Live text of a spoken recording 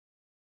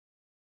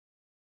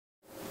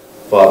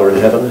Father in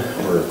heaven,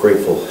 we're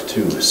grateful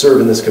to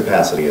serve in this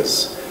capacity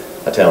as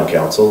a town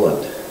council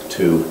and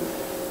to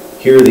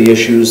hear the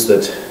issues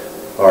that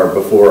are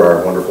before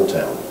our wonderful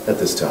town at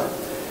this time.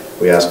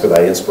 We ask for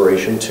thy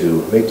inspiration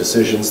to make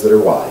decisions that are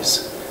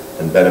wise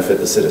and benefit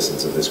the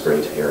citizens of this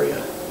great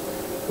area.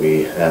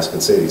 We ask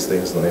and say these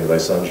things in the name of thy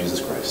Son, Jesus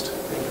Christ.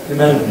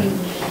 Amen.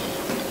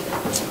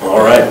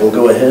 All right, we'll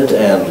go ahead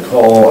and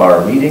call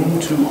our meeting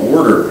to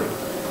order.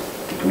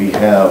 We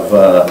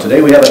have,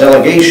 today we have a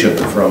delegation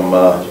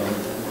from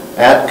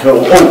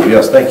ATCO. Oh,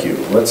 yes, thank you.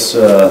 Let's,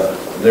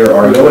 there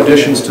are no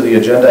additions to the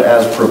agenda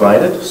as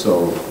provided,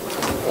 so.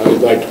 I'd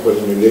like to put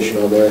an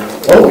addition on there.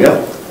 Oh, yeah.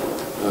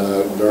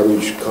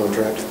 Garbage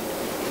contract.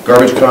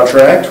 Garbage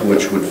contract,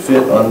 which would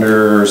fit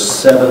under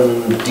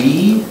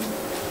 7D.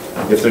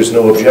 If there's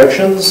no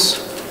objections,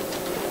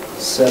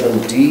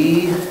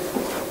 7D,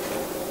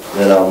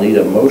 then I'll need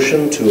a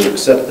motion to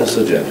accept this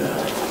agenda.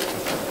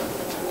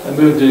 I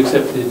move to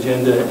accept the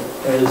agenda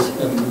as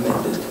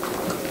amended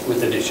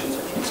with additions.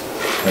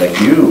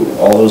 Thank you.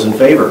 All those in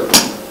favor?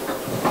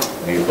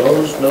 Any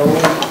opposed? No?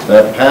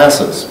 That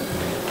passes.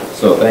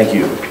 So thank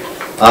you.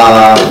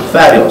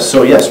 Fabulous.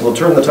 So yes, we'll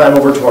turn the time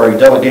over to our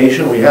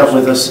delegation. We have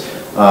with us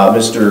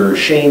Mr.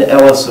 Shane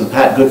Ellis and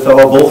Pat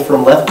Goodfellow, both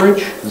from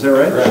Lethbridge, is that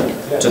right? Right.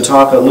 Yes. To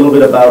talk a little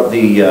bit about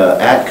the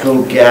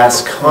ATCO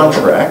gas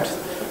contract,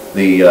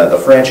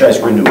 the franchise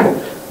renewal.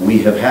 We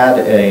have had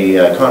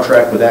a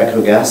contract with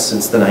ATCO Gas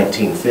since the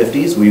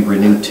 1950s. We've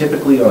renewed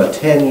typically on a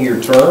 10-year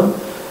term,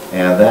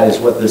 and that is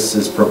what this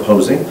is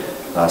proposing.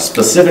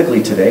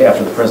 Specifically today,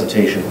 after the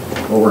presentation,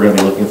 what we're going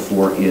to be looking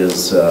for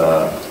is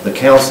the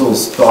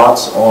council's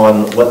thoughts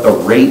on what the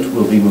rate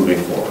will be moving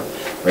forward.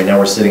 Right now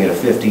we're sitting at a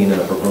 15, and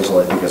the proposal,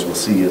 I think, as we'll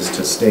see, is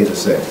to stay the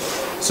same.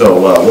 So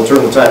we'll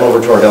turn the time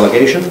over to our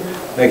delegation.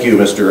 Thank you,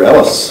 Mr.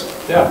 Ellis.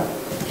 Yeah.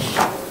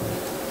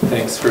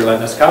 Thanks for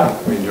letting us come.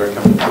 We enjoy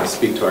coming to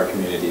speak to our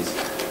communities.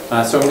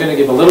 So I'm going to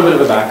give a little bit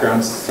of a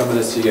background. Some of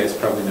this you guys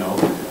probably know.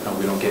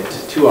 We don't get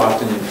too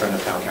often in front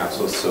of town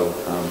councils, so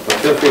but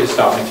feel free to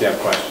stop me if you have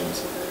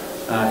questions.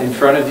 In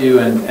front of you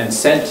and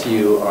sent to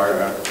you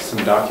are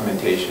some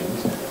documentation.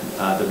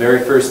 The very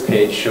first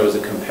page shows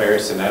a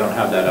comparison. I don't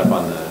have that up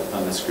on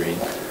the screen,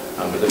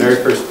 but the very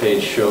first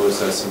page shows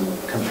some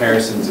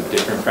comparisons of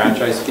different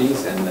franchise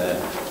fees and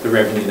the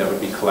revenue that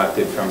would be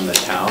collected from the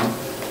town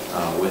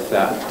with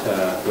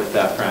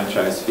that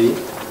franchise fee.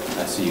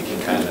 So you can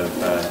kind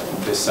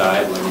of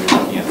decide when you're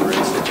looking at the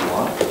rates that you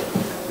want.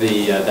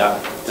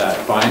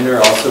 That binder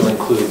also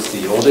includes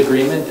the old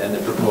agreement and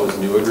the proposed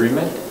new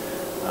agreement.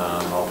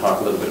 I'll talk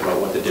a little bit about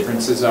what the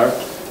differences are.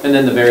 And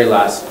then the very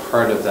last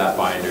part of that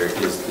binder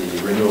is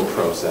the renewal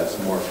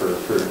process, more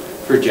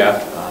for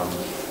Jeff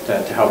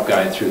to help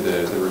guide through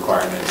the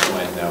requirements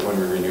when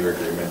we renew our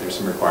agreement. There's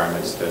some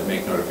requirements to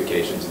make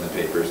notifications in the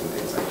papers and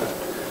things like that.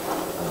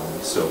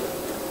 So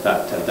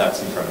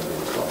that's in front of you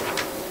as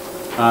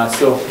well.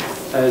 So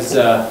as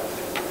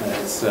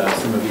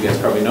some of you guys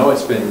probably know,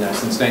 it's been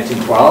since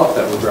 1912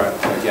 that we brought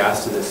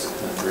gas to this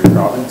great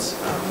province.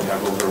 We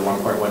have over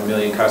 1.1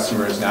 million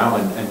customers now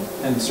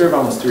and serve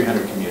almost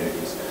 300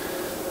 communities.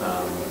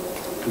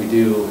 We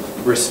do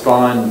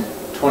respond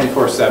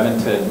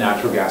 24/7 to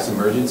natural gas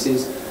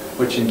emergencies,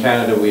 which in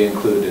Canada we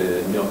include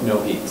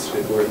no heats.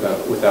 If we're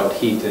without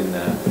heat in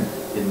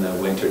the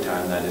winter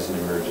time, that is an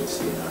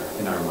emergency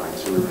in our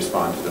minds. So we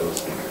respond to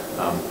those.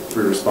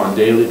 We respond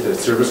daily to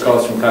service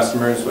calls from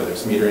customers, whether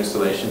it's meter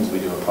installations, we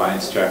do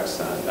appliance checks,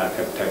 that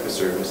type of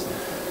service.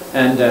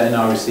 And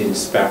obviously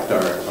inspect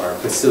our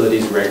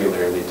facilities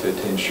regularly to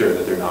ensure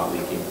that they're not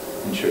leaking,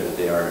 ensure that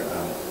they are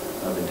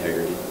of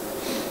integrity.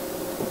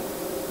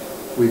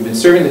 We've been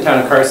serving the town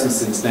of Cardston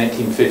since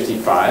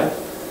 1955.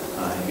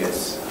 I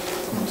guess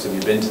most of you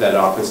have been to that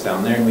office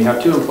down there, and we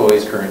have 2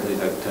 employees currently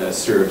that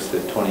serves the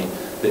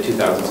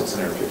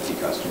 2,650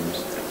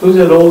 customers. Who's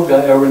that old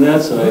guy over on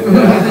that side?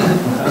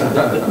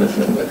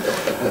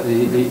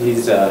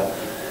 He's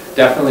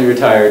definitely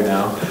retired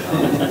now.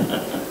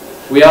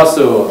 We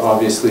also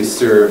obviously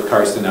serve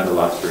Cardston out of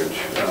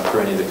Lethbridge for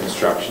any of the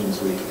construction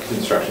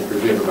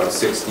crews. We have about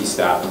 60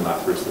 staff in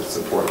Lethbridge that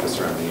support the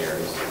surrounding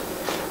areas.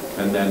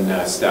 And then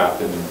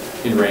staff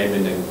in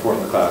Raymond and Fort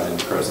McLeod and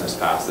Crowsnest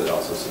Pass that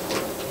also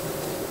support.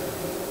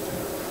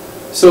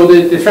 So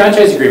the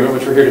franchise agreement,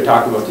 which we're here to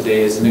talk about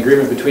today, is an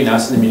agreement between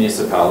us and the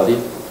municipality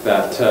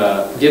that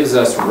gives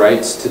us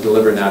rights to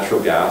deliver natural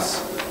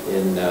gas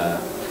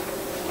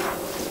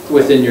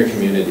within your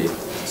community.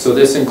 So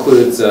this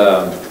includes,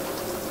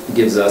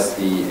 gives us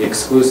the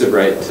exclusive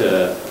right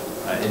to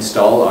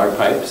install our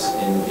pipes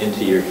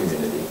into your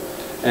community,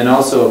 and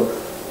also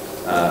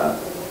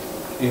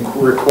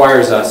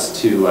requires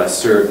us to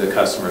serve the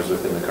customers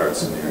within the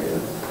Cardston area.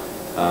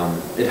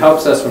 It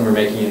helps us when we're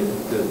making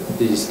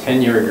these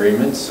 10-year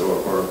agreements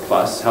or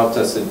plus, helps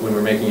us when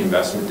we're making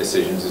investment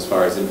decisions as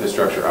far as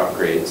infrastructure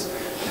upgrades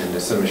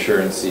and some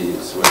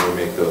assurances when we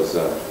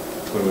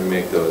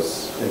make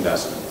those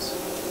investments.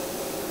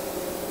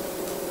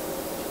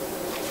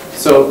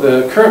 So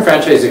the current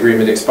franchise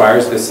agreement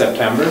expires this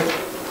September.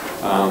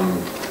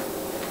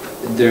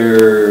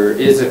 there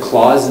is a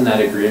clause in that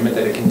agreement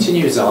that it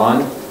continues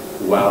on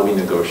while we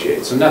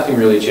negotiate. So nothing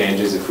really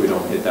changes if we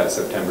don't hit that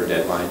September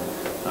deadline.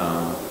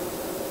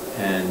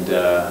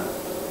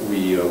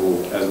 We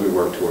will, as we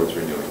work towards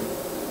renewing.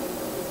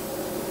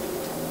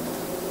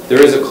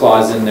 There is a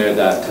clause in there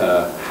that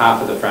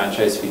half of the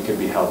franchise fee could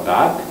be held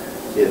back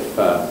if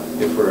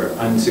we're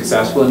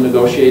unsuccessful in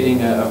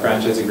negotiating a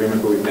franchise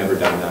agreement, but we've never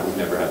done that. We've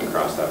never had to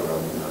cross that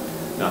road.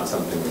 Not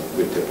something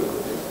we typically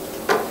do.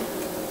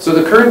 So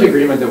the current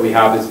agreement that we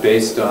have is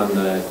based on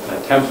the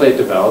template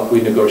developed.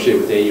 We negotiate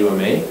with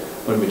AUMA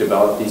when we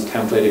develop these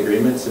template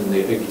agreements, and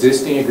the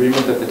existing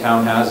agreement that the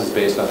town has is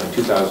based on the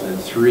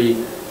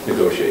 2003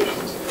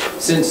 negotiations.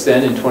 Since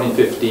then, in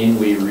 2015,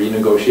 we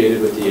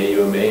renegotiated with the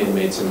AUMA and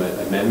made some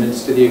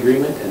amendments to the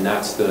agreement, and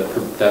that's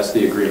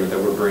the agreement that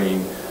we're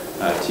bringing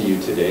to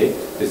you today,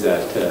 is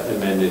that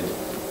amended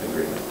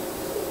agreement.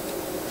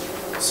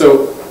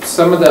 So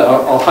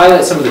I'll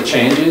highlight some of the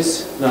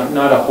changes,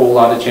 not a whole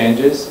lot of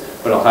changes,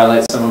 but I'll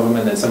highlight some of them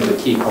and then some of the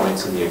key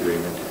points in the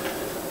agreement.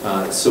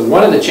 So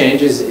one of the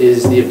changes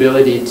is the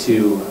ability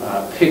to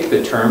pick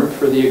the term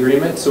for the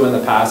agreement. So in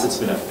the past, it's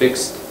been a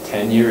fixed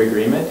 10-year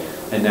agreement,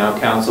 and now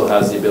council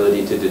has the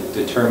ability to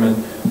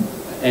determine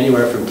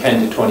anywhere from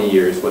 10 to 20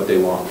 years what they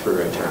want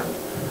for a term.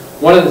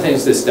 One of the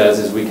things this does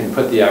is we can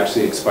put the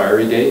actual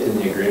expiry date in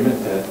the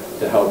agreement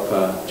to help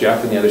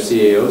Jeff and the other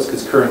CAOs,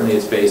 because currently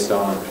it's based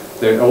on,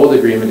 the old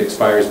agreement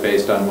expires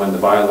based on when the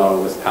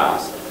bylaw was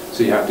passed.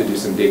 So you have to do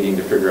some digging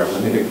to figure out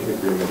when the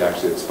agreement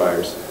actually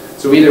expires.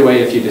 So either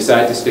way, if you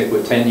decide to stick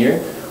with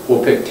 10-year,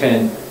 we'll pick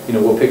 10,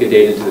 we'll pick a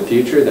date into the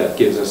future that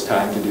gives us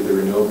time to do the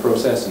renewal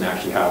process and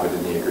actually have it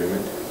in the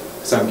agreement.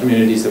 Some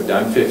communities have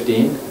done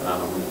 15.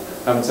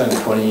 Haven't signed a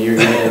 20-year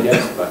yet, I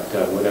guess, but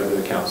whatever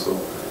the council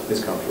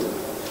is comfortable with.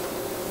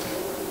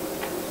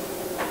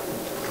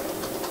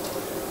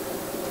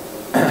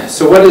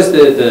 So what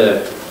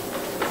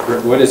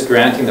does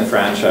granting the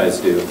franchise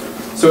do?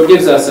 So it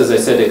gives us, as I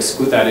said,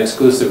 that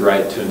exclusive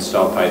right to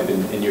install pipe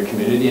in your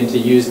community and to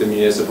use the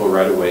municipal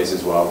right-of-ways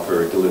as well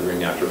for delivering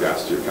natural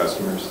gas to your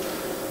customers.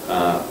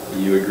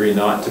 You agree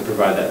not to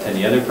provide that to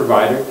any other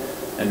provider,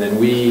 and then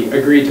we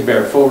agree to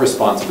bear full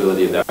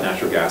responsibility of that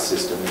natural gas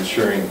system,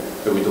 ensuring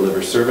that we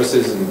deliver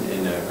services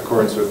in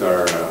accordance with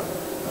our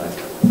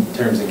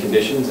terms and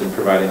conditions and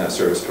providing that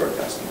service to our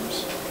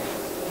customers.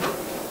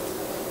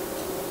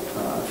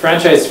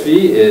 Franchise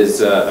fee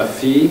is a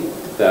fee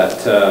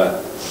that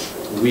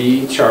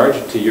we charge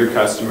to your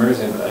customers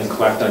and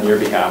collect on your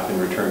behalf and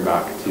return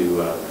back to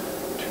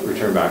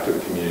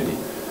the community.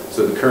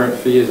 So the current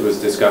fee, as was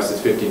discussed, is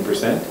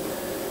 15%.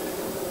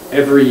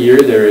 Every year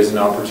there is an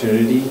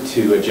opportunity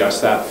to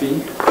adjust that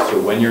fee.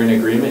 So when you're in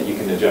agreement, you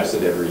can adjust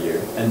it every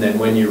year. And then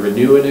when you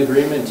renew an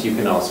agreement, you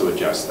can also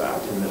adjust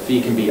that. And the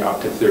fee can be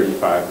up to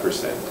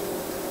 35%.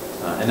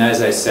 And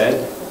as I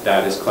said,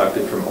 that is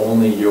collected from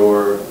only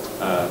your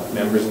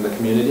members in the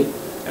community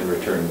and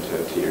returned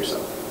to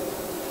yourself.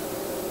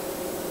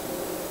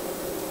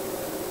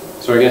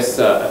 So I guess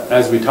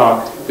as we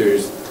talk,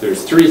 there's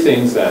three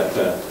things that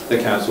the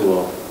council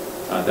will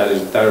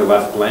that are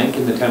left blank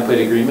in the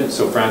template agreement.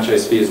 So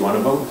franchise fee is one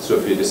of them. So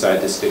if you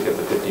decide to stick at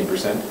the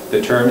 15%,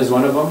 the term is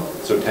one of them.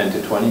 So 10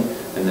 to 20,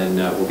 and then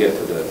we'll get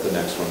to the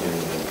next one here in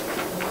a minute.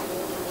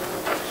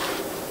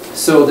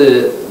 So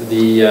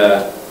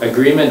the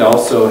agreement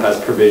also has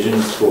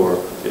provisions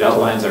for, it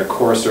outlines our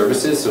core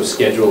services. So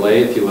Schedule A,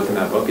 if you look in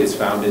that book, is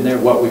found in there,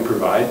 what we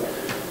provide.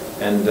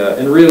 And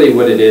really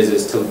what it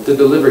is to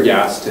deliver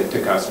gas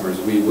to customers.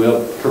 We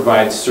will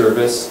provide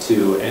service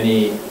to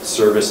any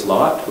service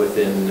lot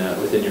within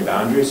your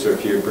boundaries. So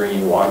if you're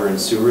bringing water and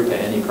sewer to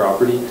any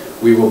property,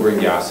 we will bring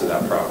gas to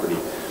that property.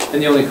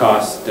 And the only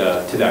cost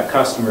to that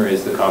customer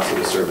is the cost of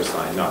the service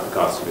line, not the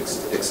cost of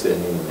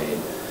extending the main.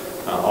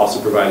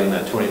 Also providing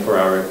that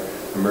 24-hour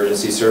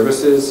emergency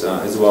services,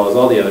 as well as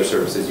all the other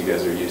services you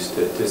guys are used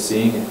to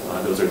seeing.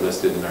 Those are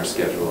listed in our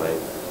Schedule A.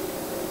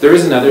 There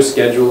is another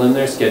schedule in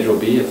there, Schedule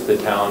B, if the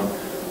town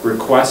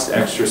requests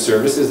extra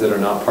services that are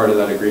not part of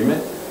that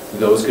agreement,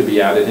 those could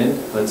be added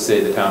in. Let's say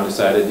the town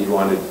decided you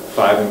wanted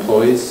 5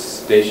 employees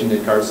stationed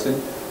in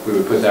Cardston, we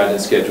would put that in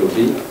Schedule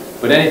B.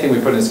 But anything we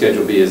put in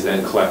Schedule B is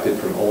then collected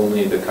from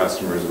only the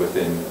customers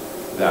within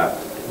that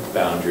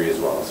boundary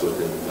as well, so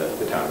within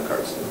the town of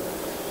Cardston.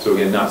 So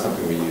again, not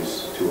something we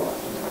use too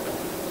often.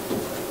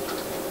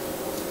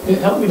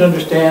 Help me to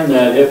understand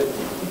that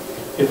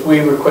if we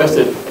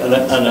requested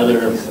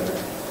another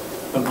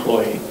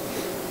employee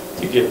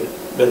to give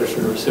better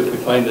service, if we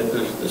find that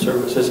the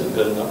service isn't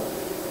good enough,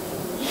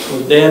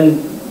 would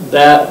then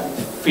that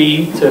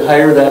fee to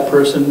hire that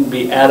person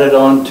be added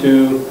on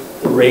to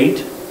the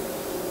rate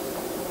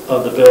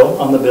of the bill,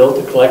 on the bill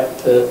to collect,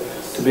 to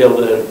be able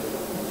to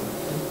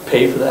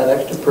pay for that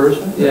extra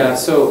person? Yeah,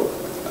 so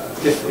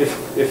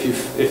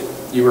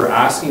if you were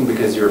asking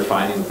because you were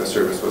finding that the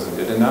service wasn't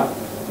good enough,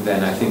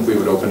 then I think we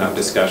would open up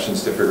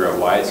discussions to figure out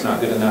why it's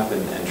not good enough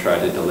and try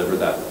to deliver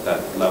that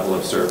level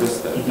of service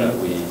that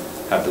we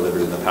have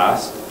delivered in the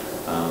past.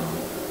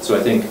 So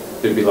I think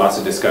there'd be lots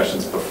of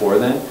discussions before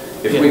then.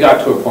 If we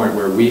got to a point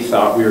where we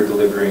thought we were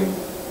delivering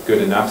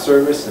good enough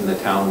service and the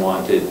town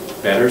wanted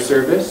better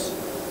service,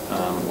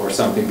 or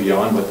something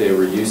beyond what they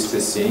were used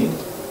to seeing,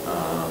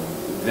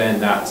 then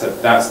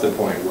that's the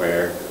point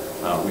where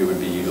we would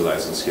be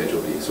utilizing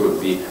Schedule B. So it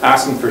would be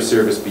asking for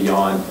service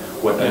beyond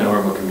what the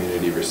normal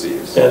community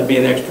receives. That'd be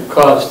an extra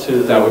cost to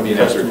the That would be an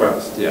extra customer.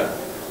 cost, yeah.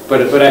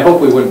 But I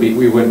hope we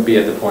wouldn't be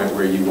at the point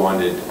where you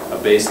wanted a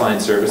baseline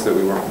service that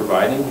we weren't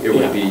providing. It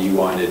would be you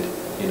wanted,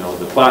 you know,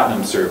 the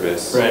platinum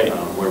service, right,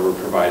 where we're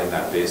providing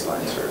that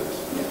baseline service.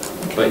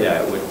 But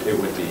yeah, it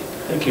would be.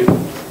 Thank you.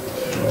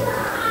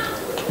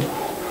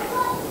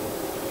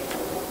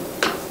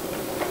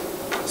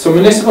 So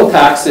municipal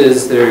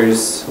taxes,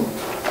 there's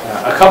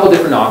a couple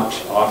different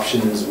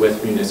options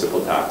with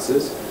municipal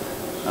taxes.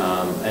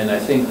 And I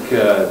think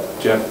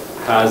Jeff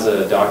has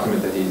a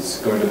document that he's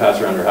going to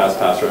pass around, or has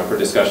passed around for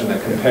discussion,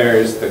 that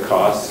compares the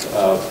costs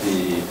of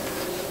the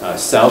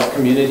south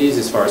communities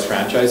as far as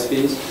franchise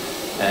fees.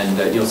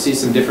 And you'll see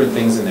some different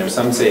things in there.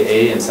 Some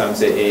say A and some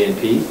say A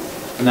and P.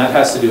 And that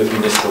has to do with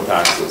municipal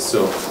taxes.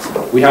 So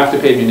we have to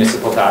pay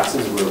municipal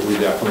taxes. We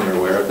definitely are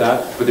aware of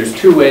that. But there's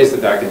two ways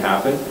that can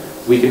happen.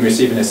 We can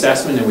receive an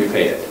assessment and we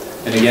pay it.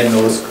 And again,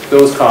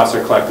 those costs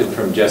are collected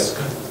from just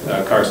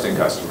Cardston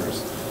customers.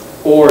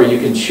 Or you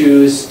can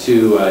choose to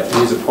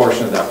use a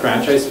portion of that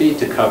franchise fee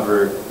to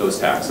cover those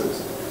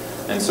taxes.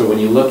 And so when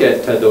you look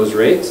at those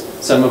rates,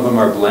 some of them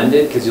are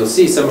blended, because you'll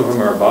see some of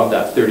them are above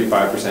that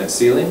 35%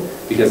 ceiling,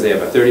 because they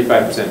have a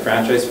 35%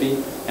 franchise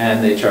fee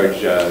and they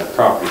charge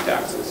property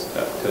taxes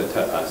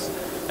to us.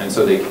 And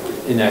so they,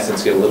 in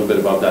essence, get a little bit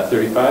above that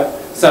 35.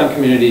 Some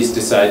communities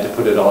decide to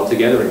put it all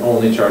together and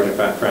only charge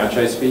a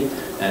franchise fee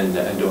and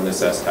don't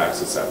assess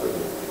taxes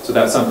separately. So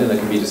that's something that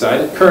can be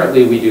decided.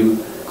 Currently, we do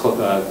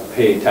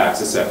pay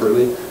taxes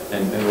separately,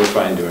 and we're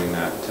fine doing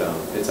that.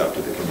 It's up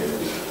to the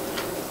community.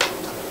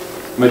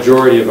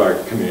 Majority of our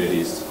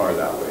communities are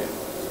that way.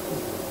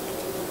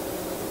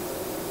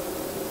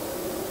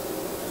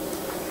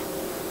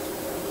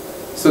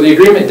 So the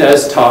agreement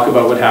does talk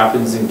about what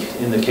happens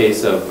in the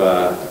case of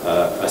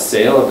a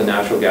sale of the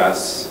natural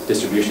gas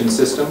distribution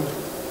system.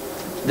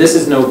 This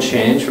is no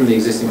change from the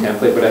existing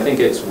template, but I think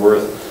it's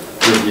worth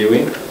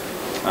reviewing.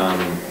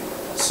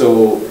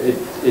 So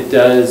it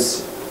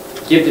does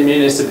give the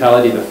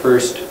municipality the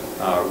first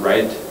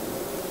right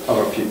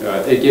of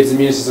it gives the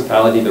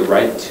municipality the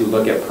right to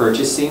look at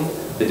purchasing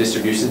the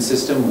distribution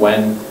system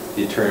when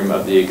the term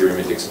of the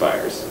agreement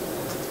expires.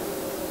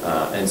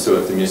 And so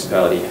if the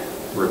municipality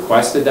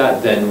requested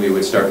that, then we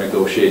would start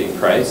negotiating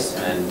price,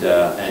 and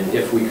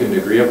if we couldn't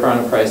agree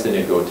upon a price, then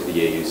it'd go to the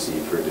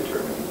AUC for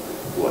determining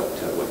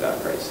what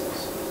that price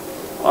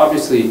is.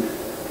 Obviously,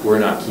 we're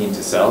not keen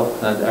to sell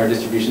our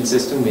distribution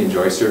system. We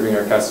enjoy serving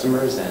our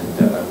customers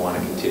and want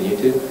to continue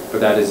to,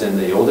 but that is in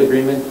the old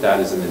agreement, that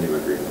is in the new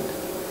agreement.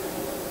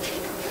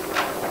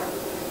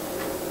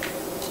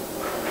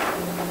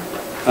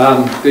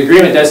 The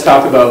agreement does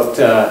talk about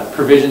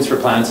provisions for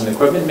plants and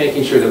equipment,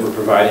 making sure that we're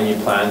providing you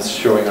plans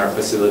showing our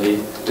facility,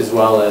 as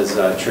well as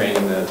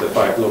training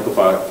the local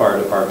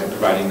fire department,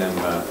 providing them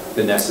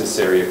the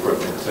necessary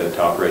equipment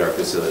to operate our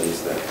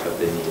facilities that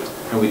they need.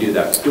 And we do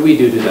that. We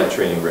do that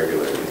training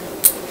regularly.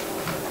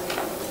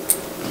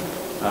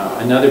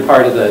 Another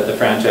part of the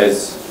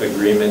franchise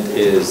agreement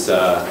is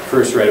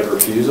first right of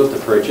refusal to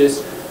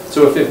purchase.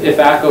 So if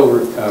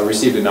ACO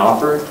received an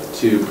offer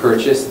to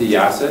purchase the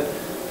asset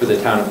for the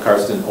town of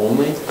Cardston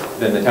only,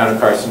 then the town of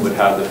Cardston would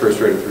have the first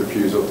right of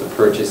refusal to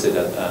purchase it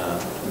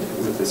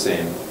with the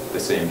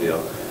same deal.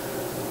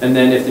 And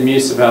then if the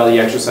municipality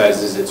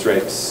exercises its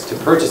rights to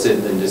purchase it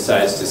and then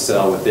decides to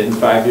sell within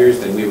 5 years,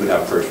 then we would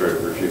have first right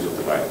of refusal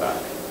to buy it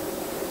back.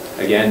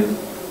 Again,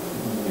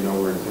 you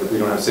know, we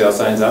don't have sale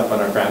signs up on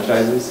our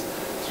franchises,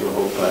 so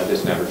we'll hope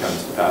this never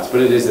comes to pass.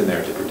 But it is in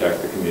there to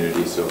protect the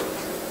community, so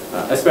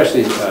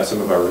especially some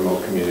of our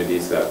remote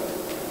communities that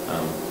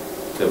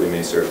we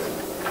may serve.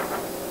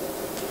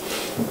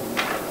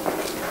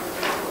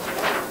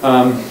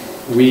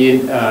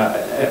 We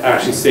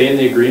actually say in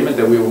the agreement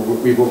that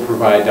we will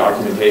provide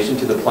documentation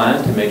to the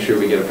plan to make sure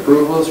we get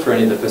approvals for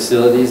any of the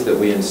facilities that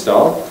we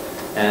install,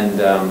 and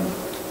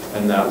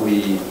that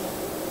we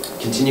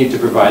continue to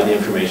provide the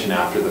information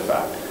after the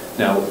fact.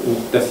 Now,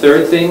 the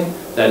third thing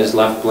that is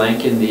left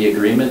blank in the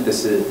agreement,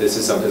 this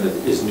is something that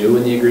is new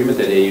in the agreement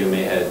that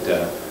AUMA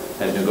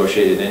had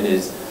negotiated in,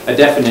 is a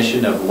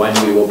definition of when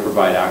we will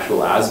provide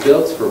actual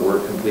as-builts for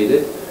work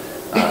completed,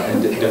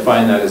 and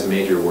define that as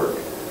major work.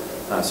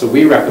 So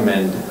we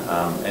recommend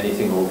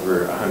anything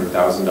over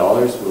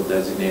 $100,000 we'll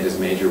designate as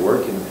major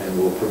work, and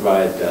we'll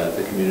provide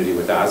the community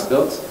with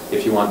as-builts.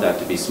 If you want that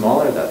to be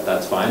smaller,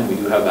 that's fine. We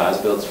do have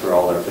as-builts for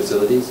all our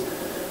facilities.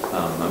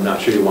 I'm not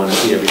sure you want to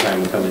see every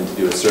time you come in to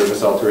do a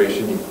service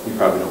alteration. You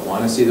probably don't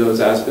want to see those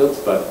as-builts,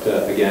 but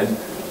again,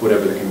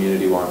 whatever the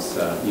community wants,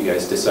 you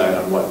guys decide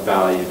on what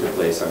value to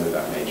place under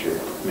that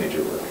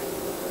major work.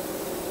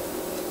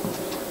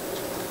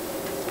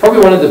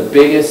 Probably one of the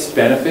biggest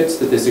benefits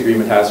that this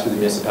agreement has for the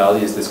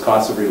municipality is this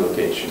cost of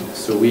relocation.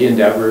 So we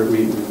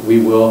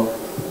will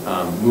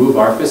move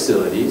our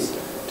facilities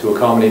to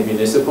accommodate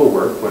municipal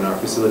work when our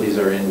facilities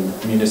are in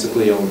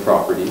municipally owned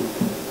property.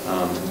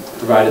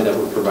 provided that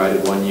we're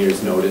provided 1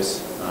 year's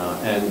notice,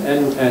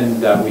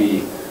 and that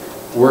we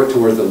work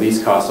towards the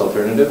least cost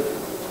alternative.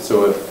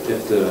 So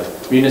if the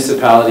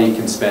municipality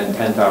can spend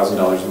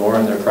 $10,000 more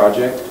on their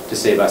project to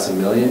save us $1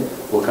 million,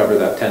 we'll cover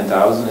that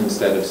 $10,000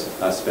 instead of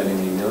us spending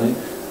the $1 million.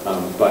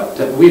 But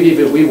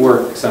we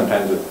work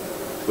sometimes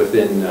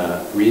within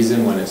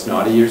reason when it's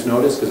not a year's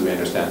notice, because we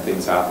understand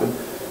things happen,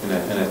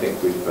 and I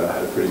think we've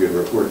had a pretty good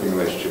working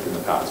relationship in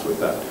the past with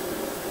that.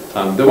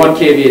 The one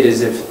caveat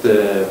is if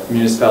the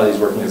municipality is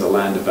working as a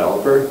land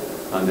developer,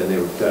 then they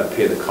would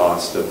pay the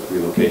cost of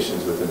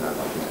relocations within that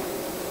document.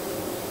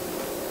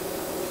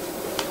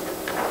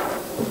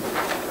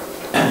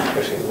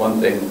 Actually, one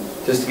thing,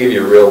 just to give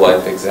you a real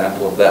life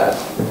example of that,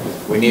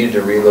 we needed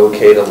to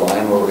relocate a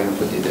line where we're going to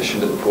put the addition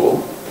to the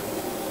pool,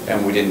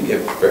 and we didn't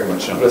give very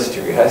much notice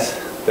to you guys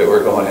that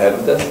we're going ahead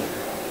with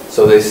this.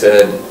 So they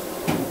said,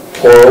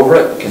 pour over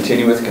it,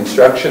 continue with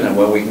construction, and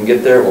when we can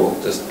get there, we'll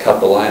just cut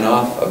the line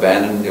off,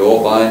 abandon the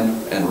old line,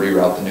 and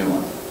reroute the new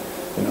one.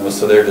 You know,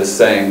 so they're just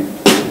saying,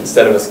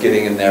 instead of us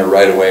getting in there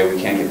right away,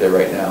 we can't get there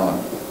right now. And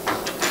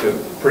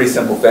a pretty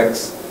simple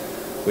fix.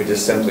 We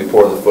just simply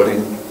pour the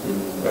footing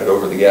right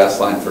over the gas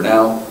line for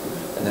now,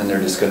 and then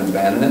they're just going to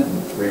abandon it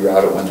and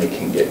reroute it when they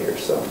can get here.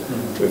 So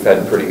we've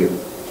had pretty good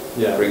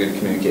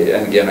communication.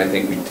 And again, I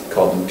think we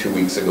called them 2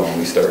 weeks ago, and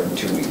we started in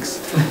 2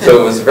 weeks. So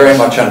it was very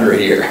much under a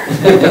year.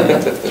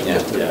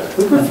 Yeah.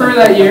 We prefer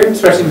that year,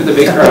 especially for the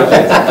big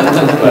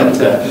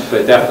projects.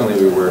 but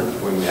definitely we work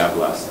when we have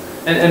less.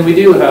 And we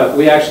do have,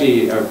 we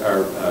actually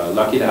are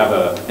lucky to have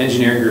an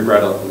engineering group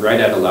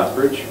right out of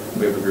Lethbridge.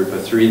 We have a group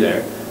of 3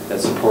 there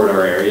that support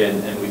our area,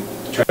 and we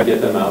try to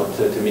get them out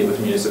to meet with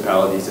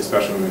municipalities,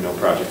 especially when we know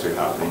projects are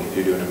happening. If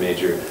you're doing a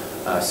major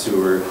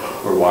sewer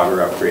or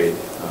water upgrade,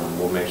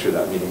 we'll make sure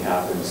that meeting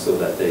happens so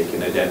that they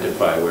can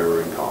identify where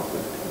we're in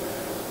conflict.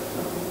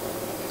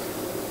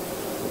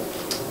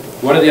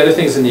 One of the other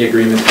things in the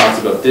agreement talks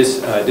about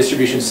this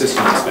distribution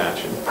system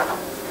expansion.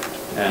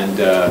 And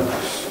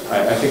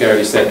I think I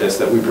already said this,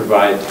 that we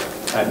provide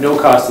at no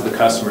cost to the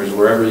customers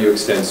wherever you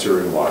extend sewer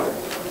and water,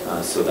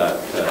 so that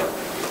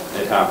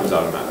it happens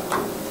automatically.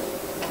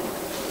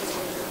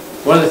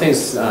 One of the things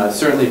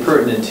certainly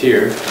pertinent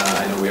here,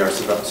 I know we are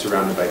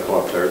surrounded by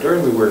co-op territory,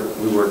 and we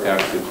work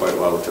actually quite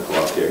well with the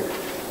co-op here.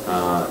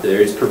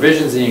 There's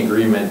provisions in the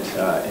agreement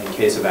in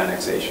case of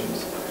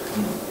annexations.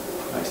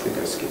 I think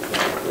I skipped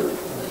that.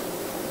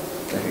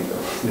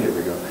 There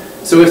we go.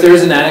 So if there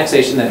is an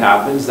annexation that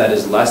happens that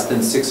is less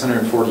than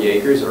 640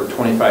 acres or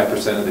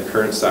 25% of the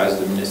current size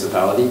of the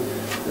municipality,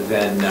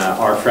 then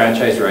our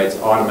franchise rights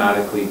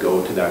automatically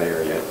go to that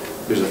area.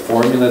 There's a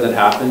formula that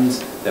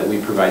happens that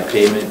we provide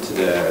payment to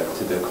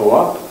the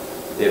co-op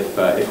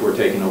if we're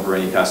taking over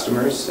any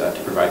customers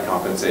to provide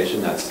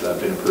compensation. That's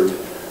been approved,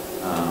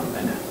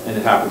 and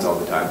it happens all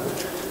the time.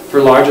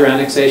 For larger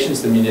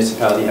annexations, the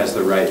municipality has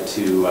the right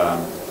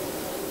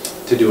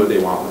to do what they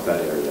want with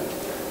that area.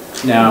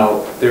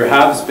 Now, there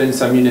have been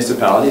some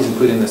municipalities,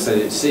 including the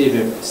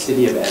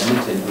city of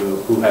Edmonton,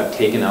 who have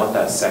taken out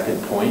that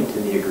second point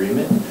in the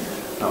agreement.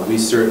 We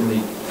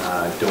certainly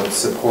don't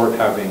support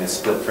having a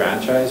split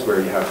franchise where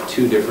you have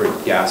 2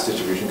 different gas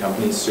distribution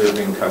companies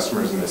serving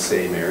customers in the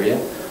same area.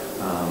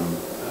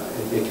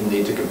 It can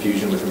lead to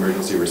confusion with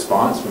emergency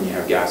response when you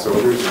have gas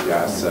orders or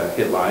gas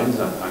hit lines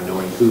on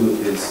knowing who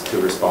is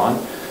to respond.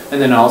 And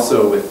then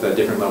also with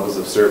different levels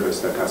of service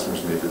that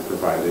customers may be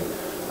provided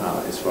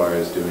as far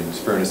as doing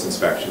furnace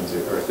inspections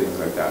or things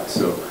like that.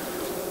 So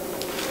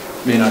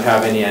may not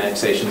have any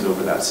annexations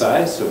over that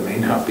size, so it may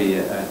not be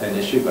an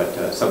issue,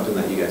 but something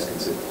that you guys can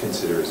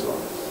consider as well.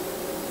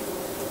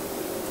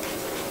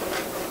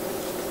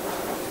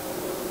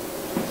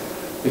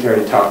 We've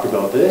already talked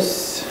about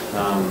this.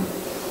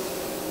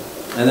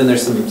 And then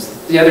there's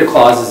the other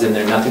clauses in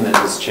there, nothing that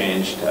has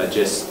changed,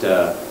 just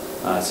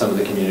some of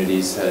the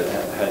communities had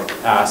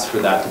asked for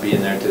that to be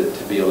in there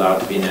to be allowed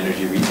to be an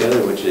energy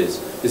retailer, which is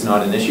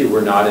not an issue.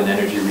 We're not an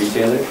energy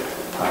retailer.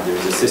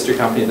 There's a sister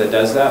company that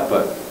does that,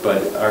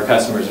 but our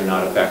customers are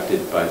not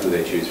affected by who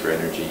they choose for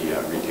energy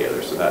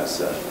retailer. So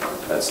that's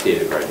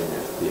stated right in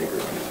the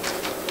agreement.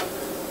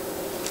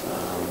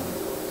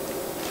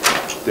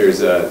 There's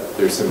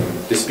some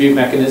dispute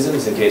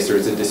mechanisms in case there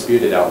is a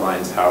dispute. It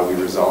outlines how we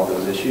resolve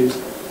those issues,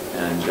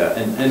 and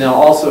it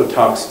also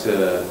talks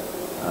to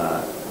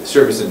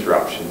service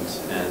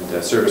interruptions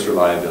and service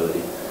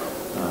reliability.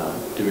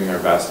 Doing our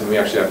best, and we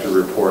actually have to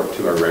report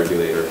to our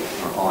regulator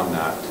on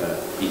that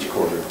each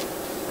quarter,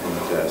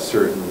 and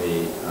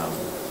certainly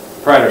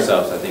pride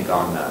ourselves, I think,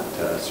 on that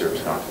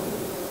service continuity.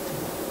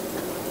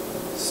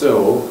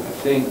 So I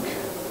think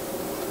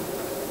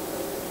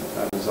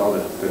that was all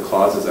the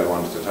clauses I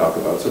wanted to talk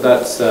about. So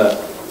that's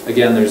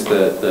again, there's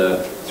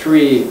the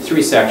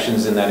three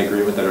sections in that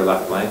agreement that are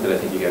left blank that I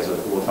think you guys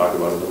will talk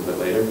about a little bit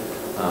later.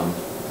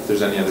 If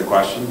there's any other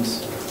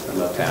questions, I'd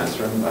love to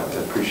answer them, but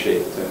I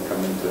appreciate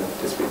coming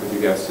to speak with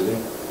you guys today.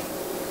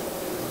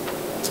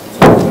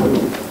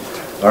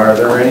 Are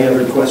there any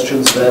other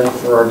questions then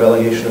for our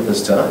delegation at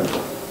this time?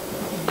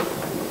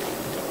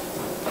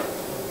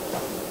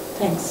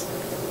 Thanks.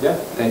 Yeah,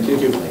 thank you.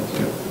 Thank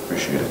you.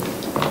 appreciate it.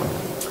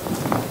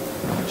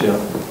 Jill,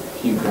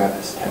 can you grab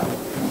his tab?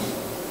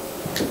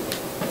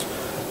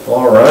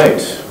 All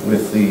right,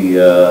 with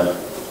the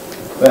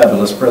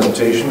fabulous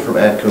presentation from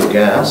ATCO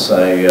Gas,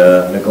 I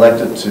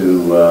neglected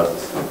to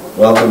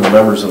welcome the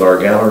members of our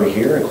gallery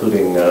here,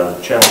 including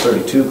Channel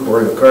 32,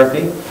 Corey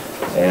McCarthy,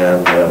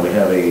 and we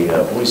have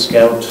a Boy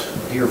Scout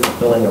here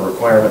fulfilling a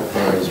requirement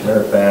for his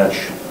merit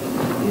badge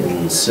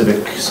in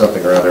civic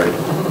something or other.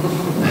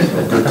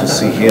 Good to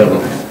see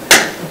him.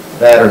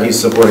 That or he's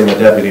supporting the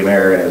deputy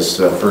mayor in his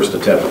first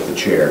attempt at the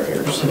chair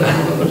here, so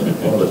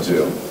one of the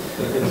two.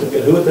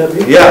 Who would that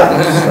be?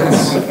 Yeah.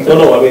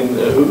 No, I mean,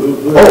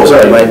 who? Oh,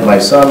 sorry, my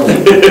son.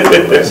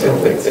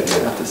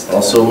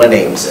 Also my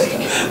namesake.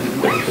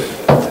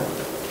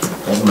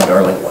 And my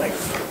darling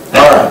wife.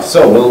 All right,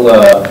 so we'll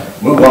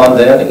move on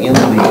then in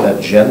the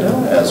agenda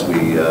as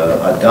we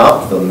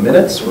adopt the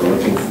minutes. We're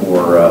looking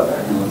for,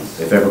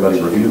 if everybody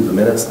reviewed the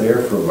minutes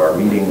there from our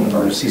meeting,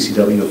 our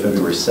CCW of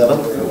February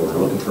 7th, and we're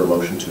looking for a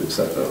motion to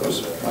accept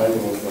those. I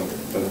will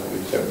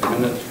accept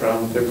minutes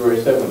from February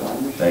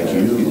 7th. Thank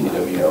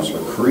you,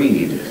 Councillor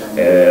Creed.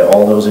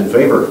 All those in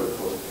favor?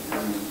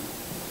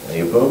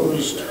 Any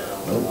opposed?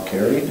 No,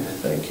 carried.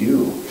 Thank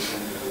you.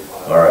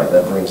 All right,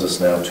 that brings us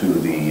now to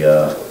the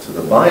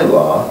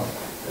bylaw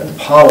and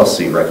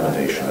policy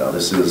recommendation. Now,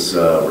 this is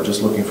we're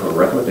just looking for a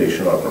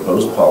recommendation on a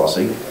proposed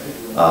policy.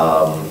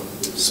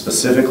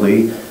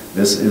 Specifically,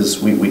 this is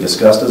we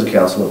discussed as a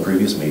council in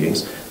previous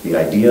meetings the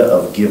idea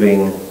of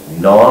giving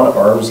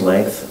non-arm's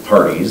length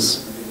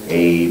parties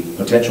a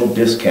potential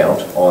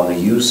discount on the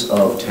use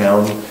of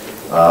town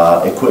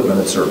equipment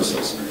and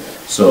services.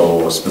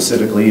 So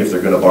specifically, if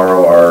they're going to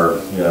borrow our,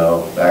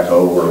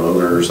 backhoe or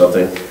loader or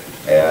something,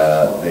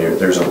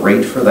 there's a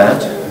rate for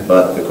that.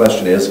 But the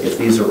question is, if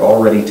these are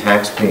already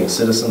tax-paying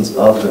citizens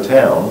of the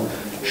town,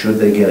 should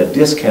they get a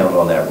discount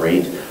on that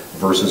rate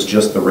versus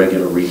just the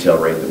regular retail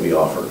rate that we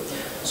offer?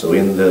 So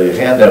in the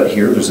handout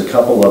here, there's a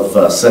couple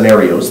of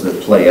scenarios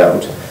that play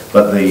out,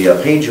 but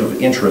the page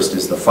of interest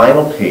is the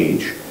final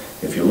page.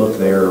 If you look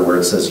there where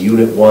it says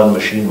Unit 1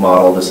 machine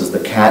model, this is the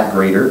cat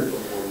grader.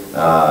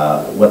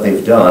 What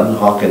they've done,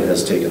 Hawken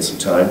has taken some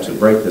time to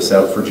break this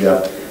out for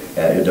Jeff,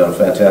 and he's done a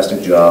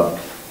fantastic job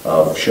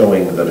of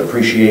showing the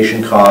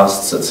depreciation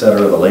costs,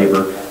 etc., the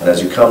labor. And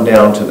as you come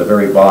down to the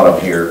very bottom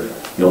here,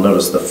 you'll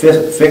notice the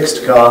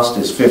fixed cost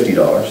is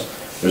 $50.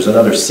 There's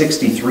another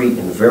 63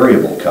 in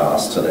variable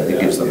costs, and it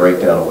gives the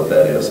breakdown of what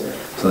that is.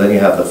 So then you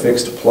have the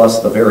fixed plus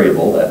the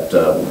variable at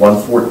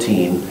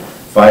 114.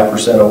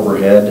 5%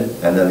 overhead,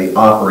 and then the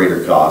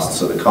operator cost.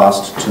 So the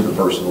cost to the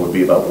person would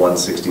be about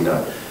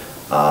 $160.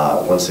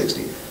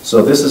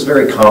 So this is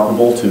very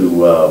comparable to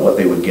what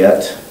they would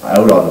get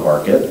out on the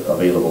market,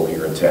 available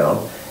here in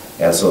town.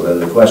 And so then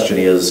the question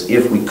is,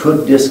 if we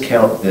could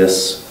discount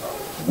this,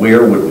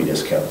 where would we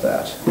discount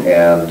that?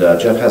 And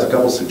Jeff has a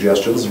couple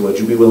suggestions. Would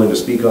you be willing to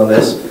speak on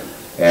this?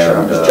 And,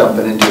 sure, I'm just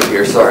jumping into it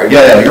here, sorry.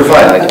 Yeah, you're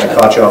fine. I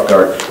caught you off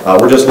guard.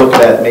 We're just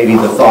looking at maybe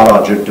the thought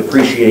on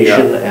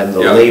depreciation and the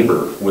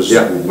labor was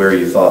where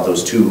you thought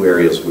those two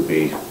areas would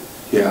be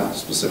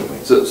specifically.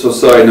 So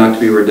sorry not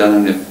to be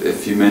redundant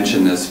if you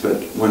mentioned this,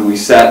 but when we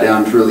sat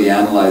down to really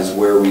analyze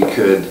where we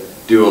could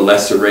do a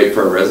lesser rate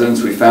for our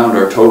residents, we found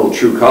our total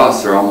true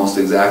costs are almost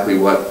exactly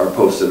what our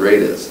posted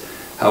rate is.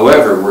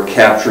 However, we're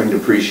capturing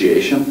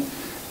depreciation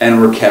and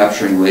we're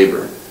capturing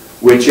labor,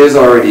 which is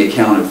already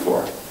accounted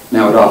for.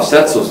 Now it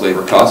offsets those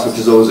labor costs, which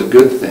is always a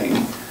good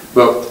thing,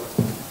 but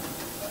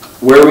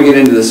where we get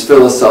into this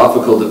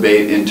philosophical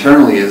debate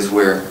internally is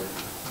where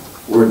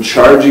we're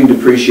charging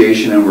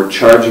depreciation and we're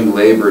charging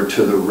labor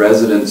to the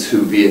residents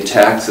who via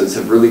taxes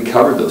have really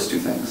covered those two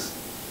things.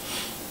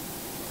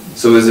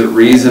 So is it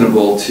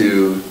reasonable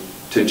to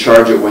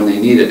charge it when they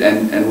need it?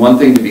 And one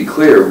thing to be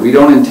clear, we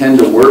don't intend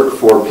to work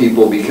for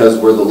people because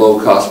we're the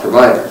low-cost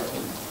provider.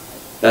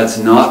 That's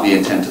not the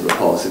intent of the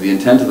policy. The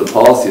intent of the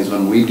policy is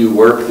when we do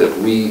work that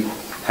we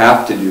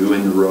have to do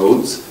in the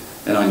roads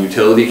and on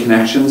utility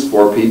connections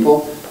for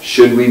people,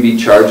 should we be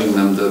charging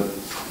them the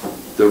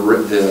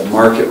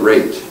market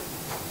rate?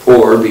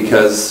 Or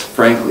because,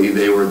 frankly,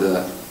 they were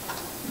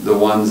the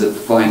ones that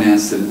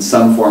financed it in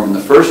some form in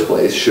the first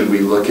place, should we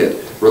look at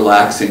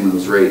relaxing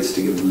those rates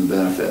to give them the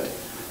benefit?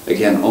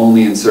 Again,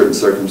 only in certain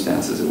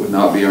circumstances. It would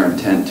not be our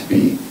intent to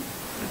be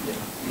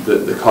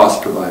the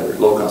cost provider,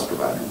 low-cost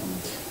provider.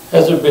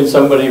 Has there been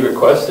somebody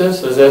request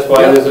this? Is that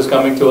why this is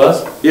coming to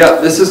us? Yeah,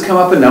 this has come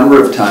up a number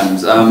of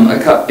times.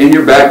 In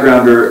your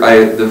backgrounder,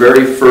 the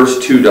very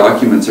first two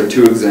documents are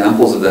two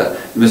examples of that.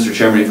 Mr.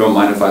 Chairman, if you don't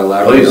mind if I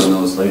elaborate on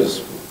those.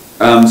 Please.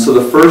 So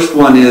the first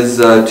one is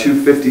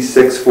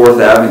 256 4th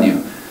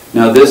Avenue.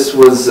 Now this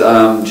was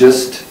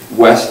just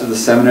west of the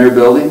seminary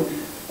building.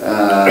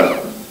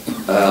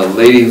 A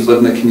lady who's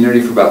lived in the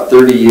community for about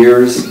 30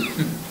 years.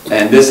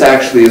 And this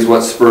actually is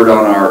what spurred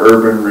on our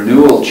urban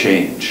renewal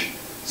change.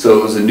 So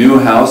it was a new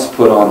house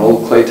put on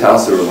old clay tile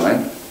sewer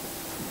line.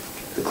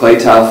 The clay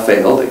tile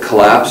failed. It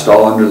collapsed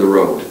all under the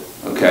road.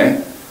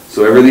 Okay?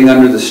 So everything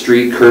under the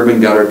street, curb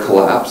and gutter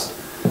collapsed.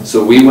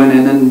 So we went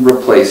in and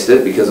replaced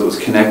it because it was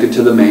connected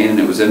to the main and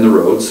it was in the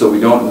road. So we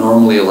don't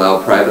normally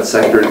allow private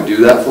sector to do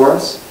that for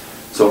us.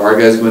 So our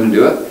guys go in and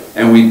do it.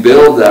 And we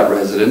billed that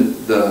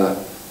resident the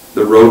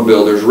road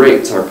builder's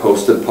rates, our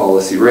posted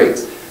policy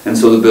rates. And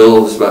so the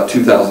bill was about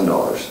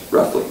 $2,000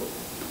 roughly.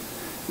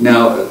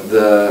 Now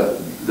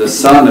the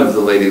son of the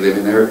lady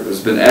living there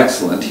has been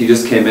excellent. He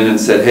just came in and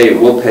said, hey,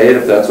 we'll pay it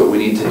if that's what we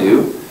need to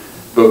do.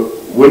 But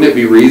wouldn't it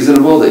be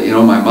reasonable that, you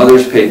know, my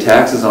mother's paid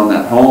taxes on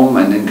that home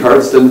and in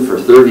Cardston for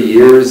 30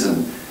 years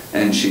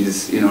and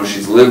she's, you know,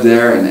 she's lived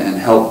there and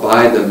helped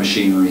buy the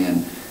machinery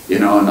and, you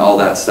know, and all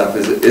that stuff.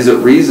 Is it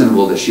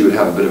reasonable that she would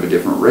have a bit of a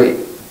different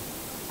rate?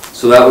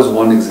 So that was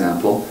one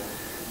example.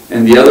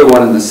 And the other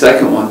one, and the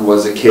second one,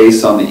 was a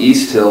case on the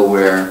East Hill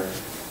where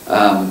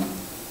a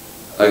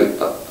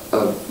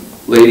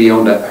lady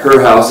owned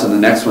her house and the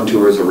next one to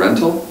her is a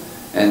rental,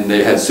 and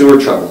they had sewer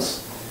troubles.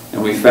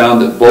 And we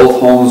found that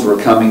both homes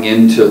were coming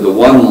into the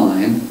one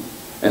line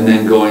and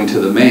then going to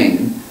the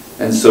main.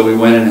 And so we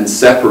went in and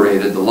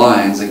separated the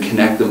lines and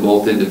connect them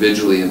both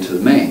individually into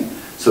the main.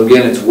 So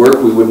again, it's work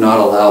we would not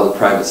allow the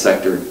private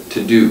sector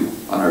to do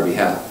on our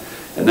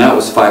behalf. And that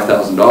was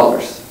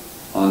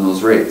 $5,000 on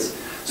those rates.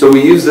 So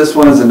we use this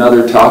one as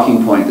another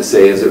talking point to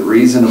say, is it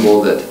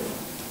reasonable that,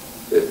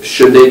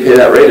 should they pay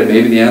that rate? And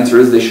maybe the answer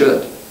is they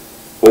should.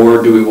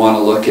 Or do we want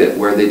to look at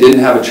where they didn't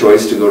have a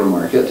choice to go to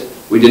market?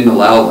 We didn't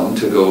allow them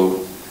to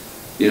go,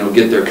 you know,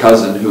 get their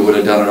cousin who would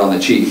have done it on the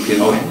cheap, you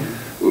know.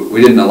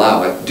 We didn't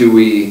allow it. Do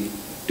we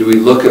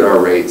look at our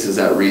rates? Is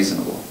that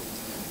reasonable?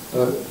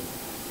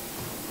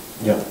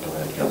 Yeah, go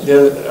ahead,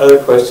 Councillor. The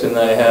other question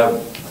I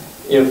have,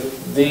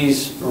 if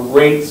these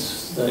rates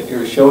that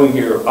you're showing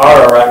here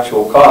are our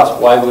actual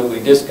costs, why would we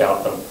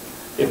discount them?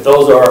 If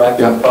those are our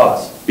actual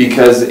costs?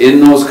 Because in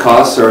those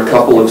costs are a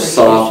couple of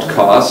soft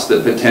costs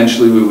that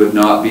potentially we would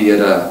not be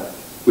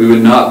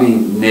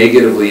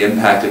negatively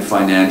impacted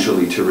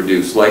financially to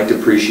reduce, like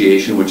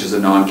depreciation, which is a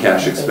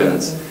non-cash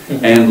expense,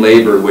 and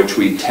labor, which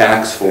we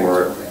tax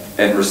for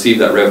and receive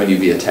that revenue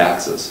via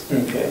taxes.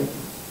 Okay.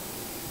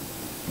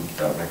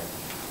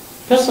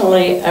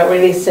 Personally, I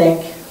really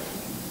think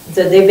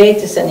the debate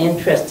is an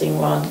interesting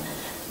one,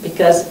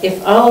 because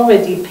if I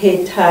already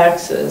pay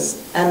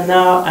taxes and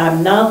now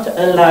I'm not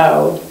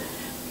allowed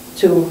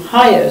to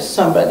hire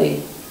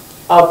somebody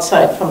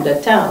outside from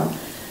the town,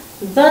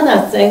 then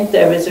I think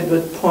there is a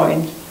good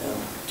point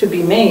to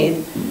be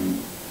made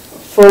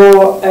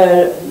for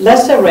a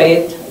lesser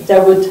rate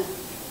that would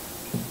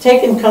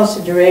take in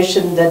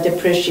consideration the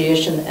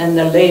depreciation and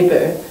the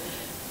labor,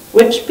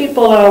 which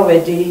people are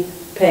already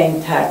paying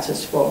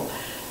taxes for.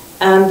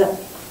 And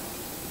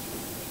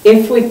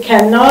if we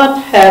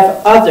cannot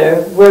have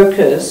other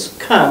workers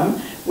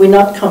come, we're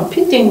not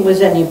competing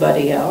with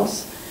anybody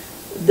else,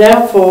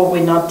 therefore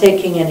we're not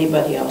taking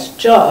anybody else's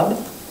job.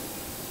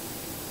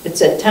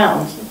 It's a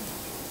town.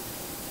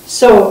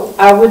 So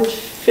I would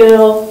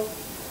feel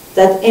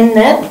that in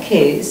that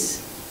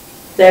case,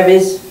 there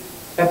is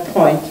a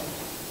point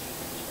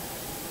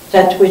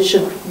that we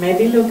should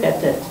maybe look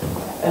at it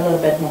a little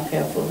bit more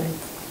carefully.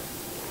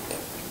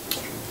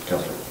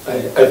 Councillor.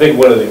 I think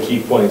one of the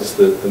key points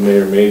that the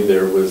mayor made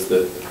there was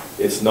that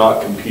it's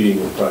not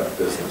competing with private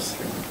business.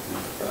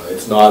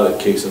 It's not a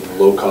case of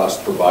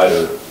low-cost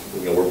provider.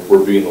 You know,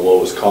 we're being the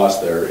lowest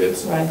cost there.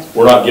 It's Right.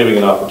 We're not giving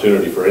an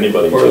opportunity for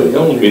anybody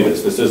to be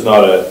this. This is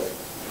not a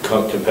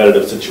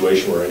competitive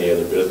situation where any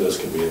other business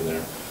can be in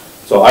there.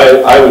 So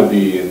I would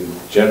be, in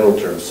general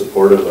terms,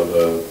 supportive of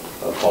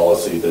a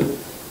policy that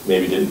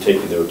maybe didn't take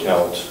into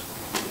account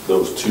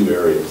those two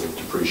areas of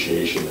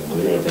depreciation and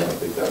labor. I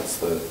think that's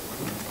the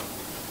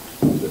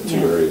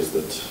two areas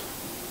that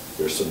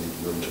there's some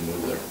room to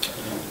move there.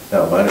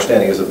 Now, my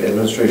understanding is that the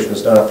administration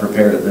is not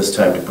prepared at this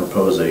time to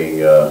propose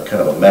a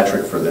kind of a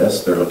metric for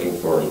this. They're looking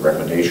for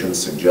recommendations,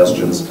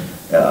 suggestions.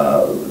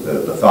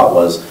 The thought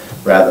was,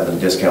 rather than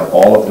discount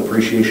all of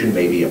depreciation,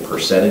 maybe a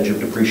percentage of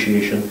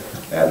depreciation,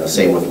 and the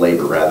same with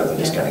labor, rather than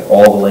discounting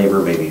all the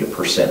labor, maybe a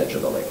percentage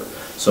of the labor.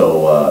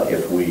 So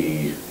if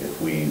we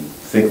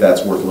think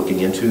that's worth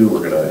looking into,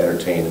 we're going to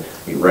entertain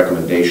a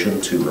recommendation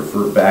to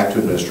refer back to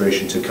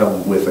administration to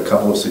come with a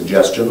couple of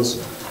suggestions.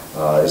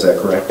 Is that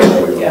correct?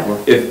 Yeah.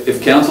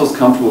 If council's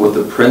comfortable with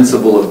the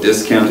principle of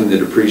discounting the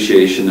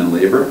depreciation and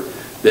labor,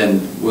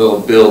 then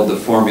we'll build the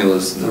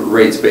formulas, the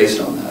rates based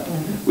on that.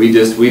 We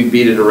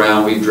beat it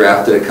around, we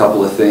drafted a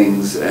couple of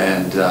things,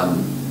 and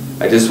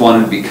I just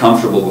wanted to be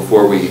comfortable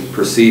before we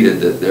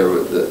proceeded that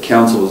the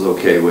council was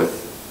okay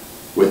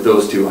with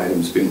those two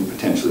items being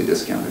potentially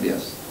discounted,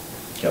 yes.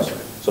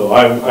 Councillor. So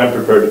I'm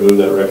prepared to move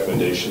that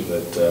recommendation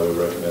that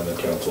we recommend that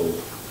council,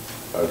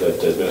 or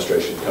that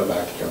administration come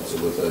back to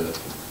council with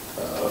a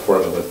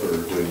formula for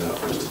doing that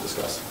for us to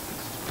discuss.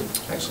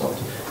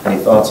 Excellent.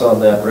 Any thoughts on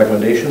that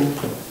recommendation?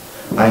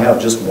 I have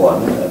just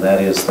one, and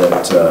that is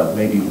that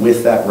maybe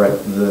with that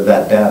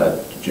that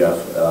data, Jeff,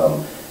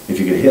 if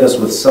you could hit us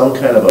with some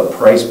kind of a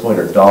price point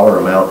or dollar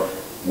amount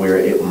where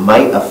it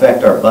might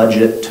affect our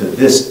budget to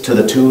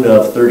the tune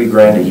of 30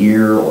 grand a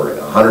year or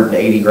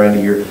 180 grand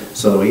a year,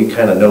 so that we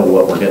kind of know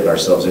what we're getting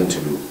ourselves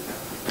into.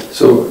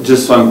 So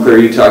just so I'm clear,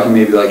 you're talking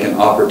maybe like an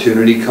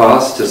opportunity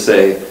cost to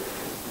say,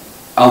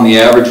 on the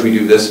average, we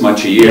do this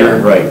much a year.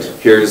 Right.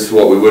 Here's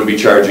what we would be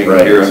charging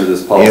Right. here under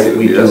this policy. If we would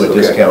be do this, a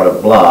okay. discount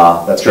of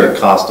blah, that's gonna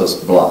cost us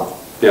blah,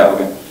 Yeah,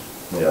 okay.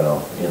 you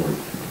know,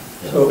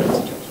 So,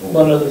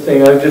 one other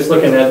thing, I'm just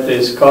looking at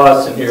this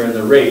cost in here and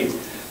the rate.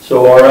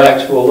 So our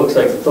actual, looks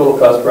like the total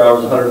cost per hour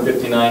is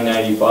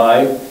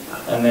 $159.95,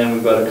 and then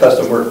we've got a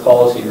custom work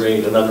policy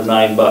rate, another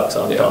 $9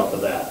 on top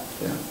of that.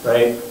 Yeah.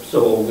 Right?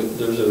 So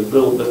there's a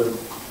little bit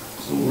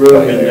of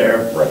room in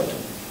there. Right.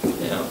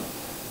 Yeah.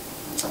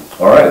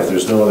 All right, if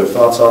there's no other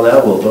thoughts on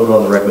that, we'll vote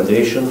on the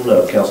recommendation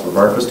of Councillor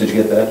Barfuss. Did you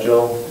get that,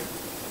 Joe?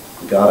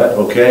 Got it,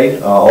 okay.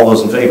 All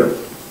those in favor?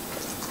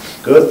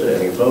 Good,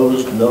 any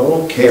opposed?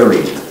 No,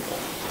 carried.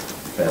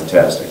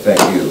 Fantastic, thank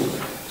you.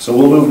 So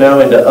we'll move now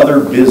into other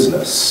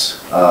business.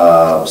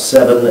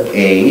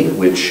 7A,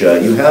 which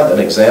you have an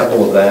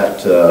example of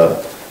that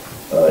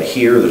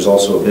here. There's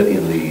also a bit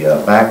in the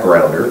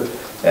backgrounder.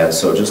 And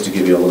so just to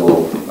give you a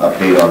little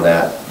update on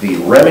that, the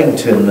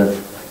Remington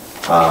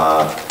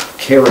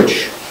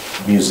Carriage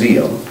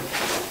Museum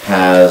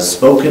has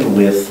spoken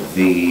with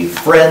the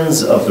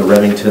Friends of the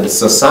Remington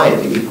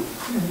Society,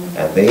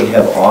 and they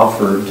have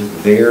offered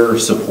their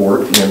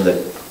support in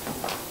the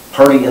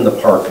Party in the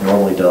Park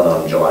normally done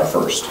on July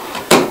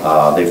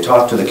 1st. They've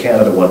talked to the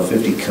Canada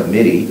 150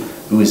 Committee,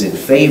 who is in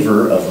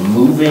favor of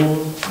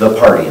moving the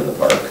Party in the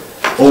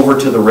Park over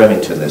to the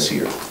Remington this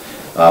year.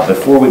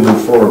 Before we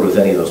move forward with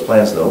any of those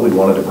plans, though, we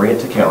wanted to bring it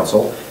to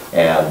council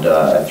and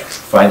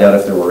find out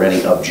if there were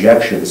any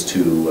objections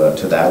to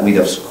that. We'd,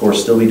 of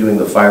course, still be doing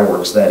the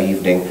fireworks that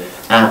evening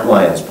at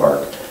Lions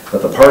Park,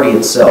 but the party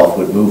itself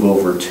would move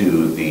over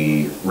to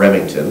the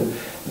Remington.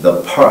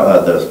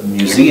 The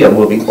museum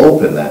will be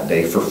open that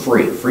day for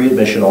free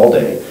admission all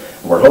day.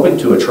 And we're hoping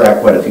to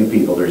attract quite a few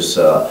people. There's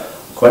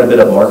quite a bit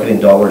of marketing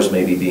dollars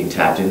maybe being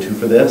tapped into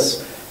for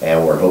this,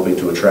 and we're hoping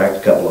to attract a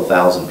couple of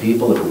thousand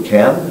people if we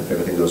can, if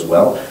everything goes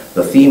well.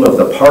 The theme of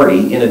the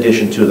party, in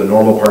addition to the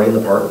normal party in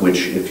the park,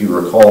 which, if you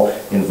recall,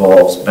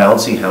 involves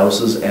bouncy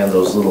houses and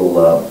those little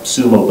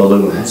sumo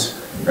balloons,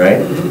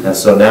 right? And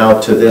so now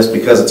to this,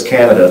 because it's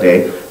Canada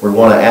Day, we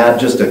want to add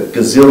just a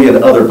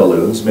gazillion other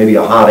balloons, maybe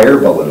a hot air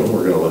balloon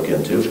we're going to look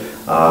into.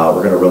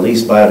 We're going to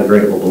release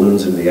biodegradable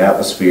balloons into the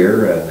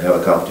atmosphere and have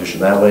a competition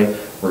that way.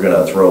 We're going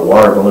to throw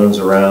water balloons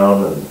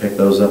around and pick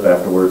those up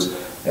afterwards.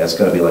 And it's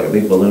going to be like a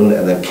big balloon,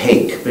 and then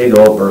cake, big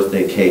old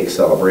birthday cake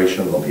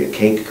celebration. There'll be a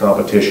cake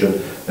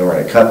competition. Then we're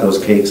going to cut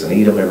those cakes and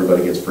eat them.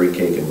 Everybody gets free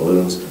cake and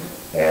balloons.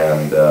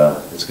 And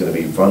it's going to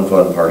be fun,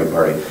 party.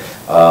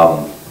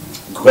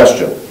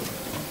 Question?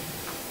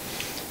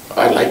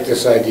 I like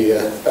this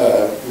idea,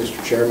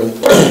 Mr. Chairman,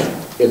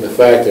 in the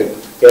fact that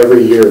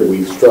every year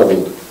we've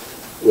struggled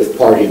with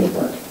Party in the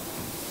Park.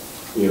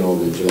 You know,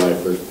 the July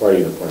 1st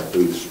Party in the Park.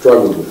 We've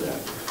struggled with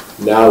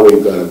that. Now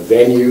we've got a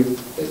venue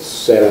that's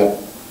set up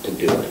to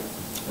do it.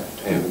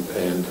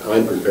 And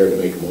I'm prepared to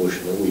make a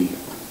motion that we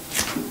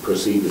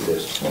proceed with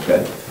this.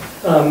 Okay.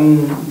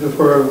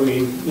 Before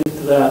we get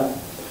to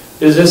that,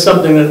 is this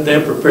something that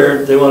they're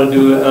prepared, they want to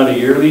do on a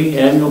yearly,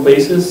 annual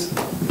basis?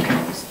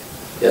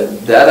 Yeah,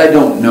 that I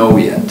don't know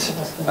yet.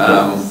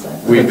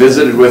 We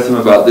visited with them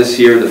about this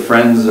year. The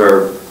Friends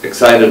are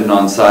excited and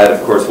on side.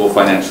 Of course, we'll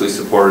financially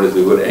support it as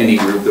we would any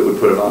group that would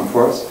put it on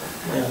for us.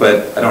 Yeah.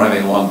 But I don't have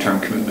any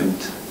long-term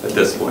commitment at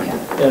this point.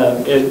 Yeah,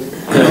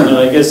 and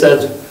I guess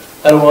that's,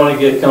 I don't want to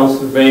get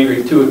Councillor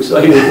Bengry too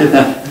excited.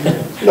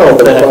 No,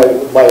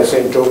 but by the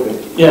same token.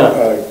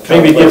 Yeah,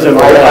 maybe it gives them a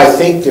I rest.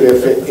 think that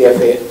if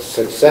it's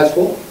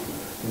successful,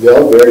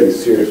 they'll very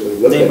seriously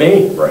look at it.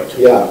 They may. Right.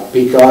 Yeah,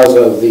 because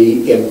of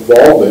the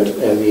involvement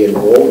and the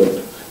enrollment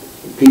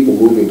of people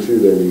moving through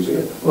their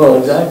museum. Well,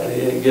 exactly,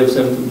 it gives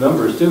them some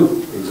numbers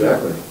too.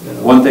 Exactly. You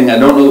know. One thing, I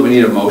don't know that we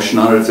need a motion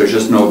on it. If there's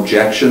just no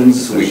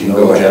objections, we can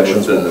go ahead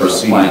with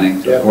the planning.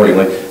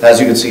 Accordingly. As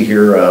you can see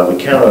here,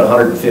 we counted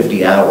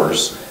 150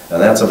 hours,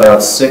 and that's about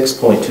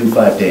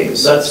 6.25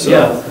 days. That's, So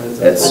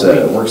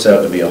yeah. it works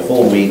out to be a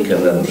full week,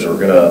 and then we're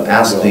going to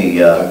ask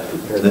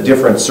the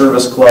different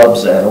service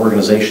clubs and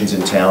organizations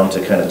in town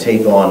to kind of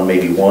take on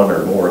maybe one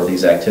or more of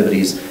these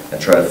activities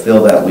and try to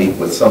fill that week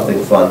with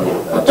something fun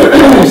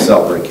to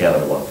celebrate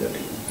Canada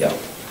 150. Yeah.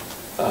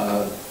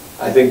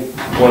 I think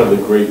one of the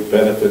great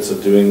benefits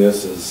of doing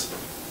this is,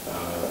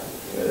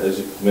 as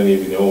many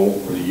of you know,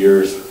 over the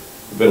years,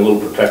 we've been a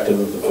little protective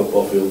of the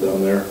football field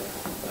down there.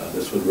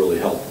 This would really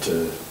help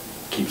to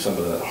keep some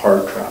of that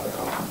hard traffic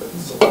off of it.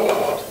 So,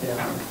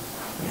 Yeah.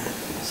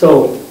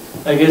 So,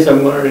 I guess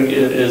I'm wondering,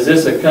 is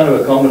this a kind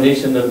of a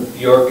combination of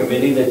your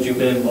committee that you've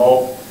been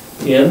involved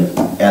in?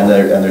 And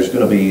there's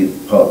going to be,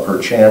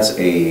 per chance,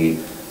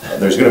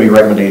 there's going to be a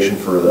recommendation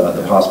for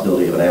the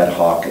possibility of an ad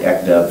hoc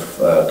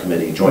ECDEV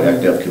committee, joint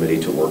ECDEV committee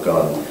to work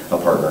on a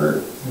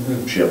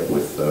partnership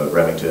with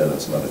Remington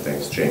and some other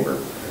things, Chamber.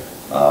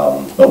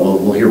 But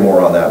we'll hear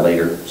more on that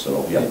later,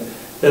 so yeah.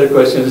 The other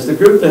question is, the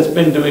group that's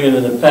been doing it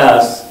in the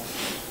past,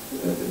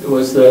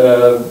 was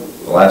the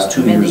last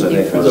 2 years, I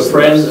think, the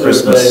Friends or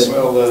Christmas.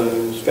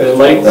 the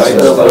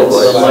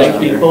light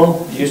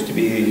people? Used to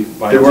be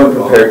They weren't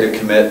prepared to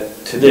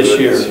commit to This do it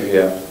year. this year,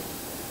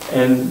 yeah.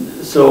 And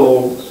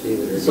so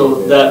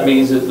that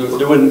means that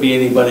there wouldn't be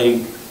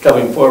anybody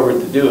coming forward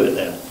to do it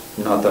then.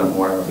 Not that I'm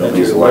aware of.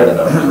 Nobody's lining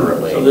up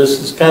currently. So this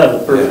is kind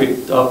of a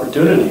perfect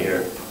opportunity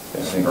here.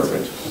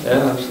 Perfect.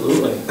 Yeah,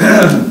 absolutely.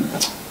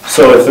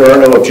 So if there are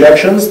no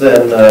objections,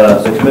 then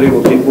the committee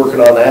will keep working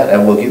on that,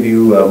 and we'll give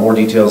you more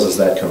details as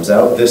that comes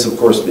out. This, of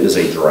course, is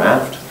a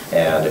draft,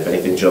 and if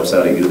anything jumps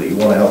out at you that you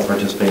want to help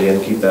participate in,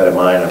 keep that in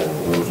mind,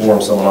 and we'll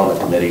inform someone on the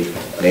committee,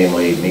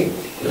 namely me.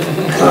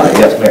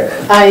 Yes, Mayor.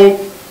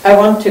 I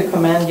want to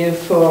commend you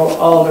for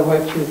all the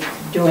work you're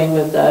doing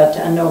with that.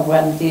 I know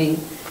when the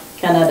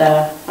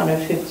Canada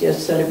 150th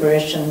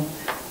celebration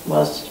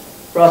was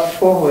brought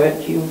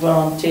forward, you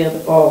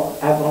volunteered, or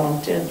I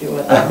volunteered you,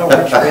 I don't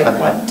know which way it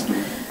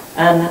went.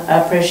 And I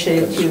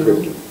appreciate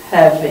you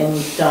having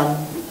done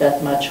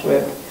that much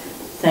work.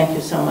 Thank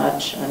you so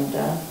much, and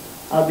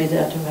I'll be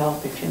there to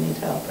help if you need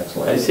help.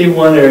 Excellent. I see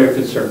one area of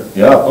concern.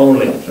 Yeah,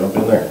 only. jump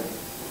in there.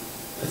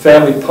 The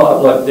family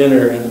potluck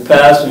dinner. In the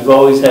past, we've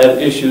always had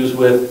issues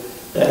with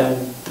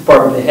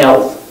Department of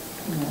Health.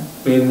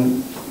 I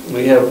mean,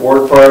 we have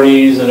work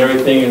parties and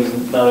everything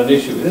is not an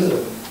issue. This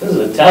is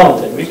a town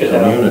thing. We could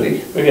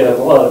have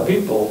a lot of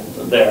people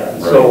there.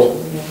 Right. So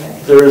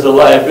there is a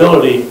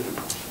liability.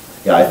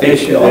 Yeah, I think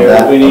issue on there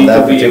that, we need on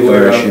that to be particular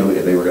aware of. issue,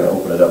 if they were going to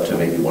open it up to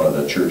maybe one of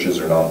the churches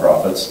or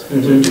nonprofits to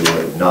Mhm. do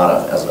it,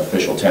 not as an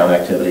official town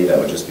activity, that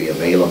would just be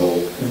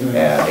available and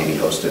maybe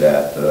hosted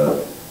at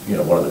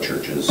one of the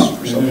churches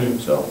or something.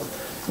 So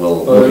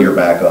we'll hear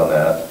back on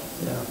that.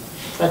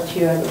 But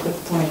you have a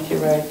good point, you're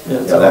right.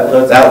 Yeah,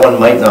 that one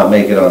might not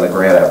make it on the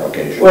grant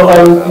application. Well,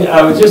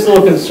 I was just a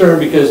little concerned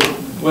because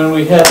when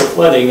we had the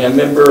flooding, I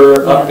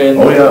remember up in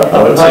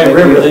High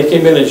River, they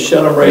came in and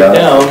shut them right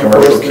down.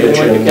 Commercial Of course, they went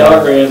kitchen. to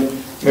Calgary and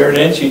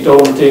Marinenci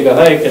told them to take a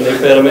hike and they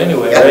fed them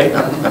anyway, right?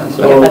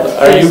 So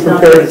are you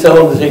prepared to tell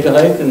them to take a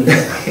hike and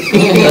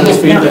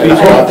just feed the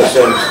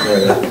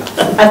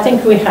people? I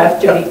think we have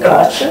to be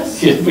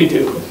cautious. Yes, we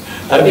do.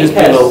 I'm just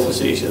being a little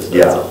facetious,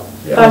 that's all.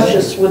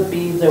 Cautious would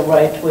be the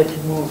right way to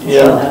move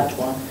Yeah. on that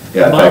one.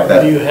 Yeah, in fact,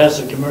 Mountain View has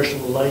a commercial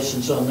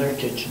license on their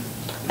kitchen.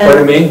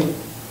 Pardon me?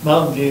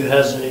 Mountain View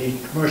has a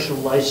commercial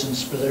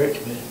license for their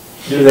committee.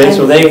 Do they,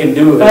 so they can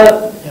do it?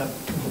 Well, Yep.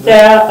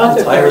 there are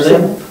other Hire groups,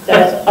 them?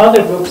 there's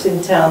other groups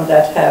in town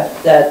that have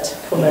that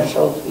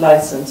commercial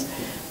license.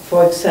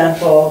 For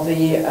example,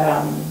 the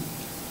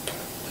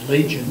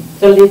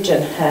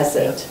Legion has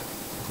it.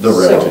 the So-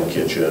 rented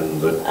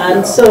kitchen,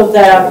 And so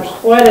there are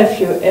quite a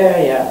few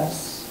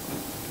areas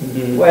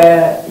Mhm.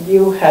 where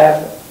you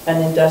have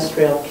an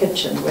industrial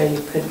kitchen where you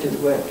could do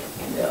work.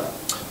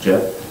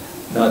 Jeff?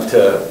 Not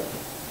to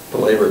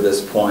belabor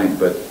this point,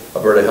 but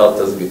Alberta Health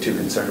doesn't get too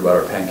concerned about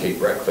our pancake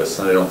breakfast,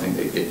 and I don't think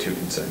they'd get too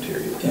concerned here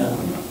either.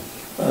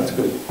 Yeah, that's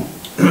good.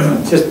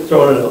 Just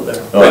throwing it out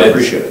there. Oh, I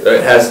appreciate it.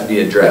 It has to be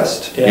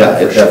addressed. Yeah,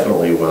 for it sure.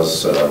 definitely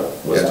was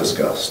Yeah.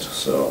 discussed,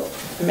 so.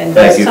 I mean, Thank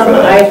there's you for some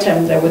that.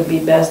 item that would be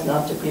best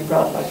not to be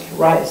brought, like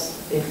rice,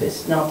 if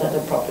it's not at a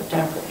proper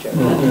temperature,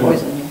 Mhm. and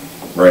poison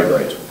you.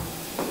 Right.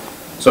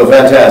 So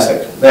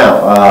fantastic. Now,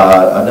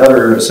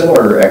 another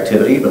similar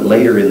activity, but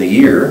later in the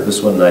year,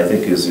 this one I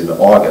think is in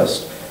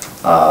August,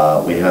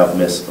 we have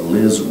Miss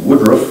Liz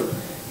Woodruff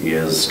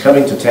is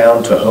coming to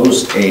town to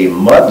host a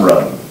mud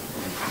run.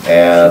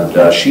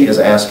 And she is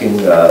asking,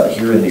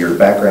 here in your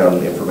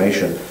background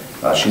information,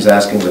 she's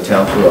asking the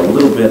town for a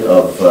little bit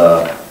of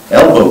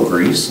elbow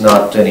grease,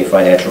 not any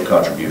financial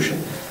contribution,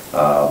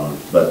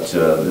 but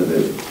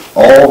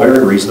all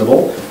very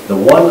reasonable. The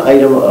one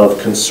item of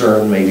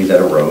concern maybe that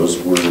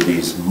arose were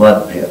these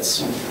mud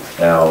pits.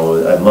 Now,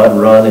 a mud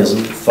run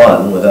isn't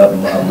fun without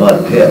a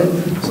mud pit,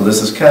 so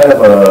this is kind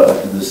of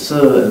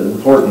an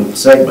important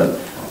segment.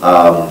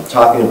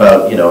 Talking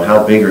about,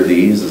 how big are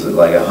these? Is it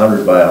like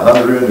 100 by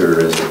 100, or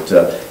is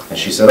it, and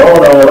she said, oh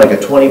no, like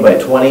a 20 by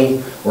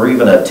 20, or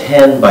even a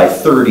 10 by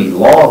 30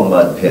 long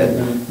mud pit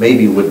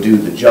maybe would do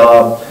the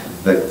job.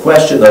 The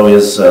question though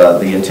is,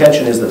 the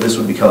intention is that this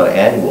would become an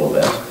annual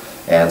event,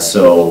 and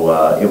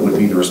so it would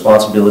be the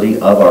responsibility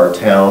of our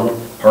town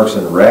Parks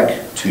and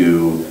Rec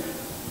to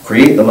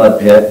create the mud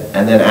pit,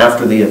 and then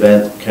after the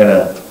event, kind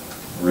of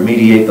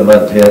remediate the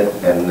mud pit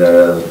and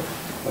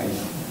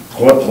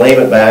claim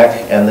it back,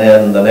 and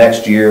then the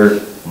next year,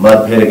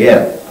 mud pit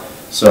again.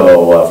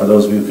 So for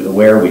those of you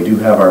aware, we do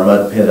have our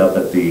mud pit up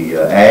at the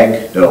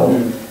Ag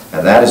Dome,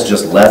 and that is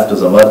just left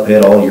as a mud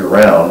pit all year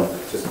round.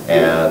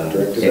 And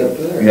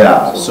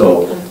yeah,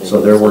 so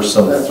there were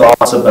some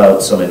thoughts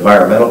about some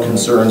environmental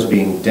concerns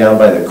being down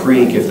by the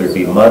creek, if there'd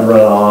be mud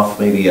runoff,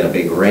 maybe in a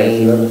big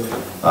rain.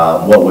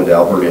 What would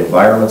Alberta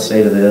Environment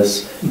say to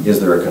this? Is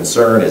there a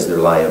concern? Is there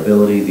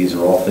liability? These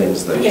are all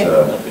things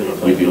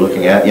that we'd be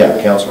looking at.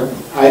 Yeah, Councillor?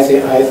 I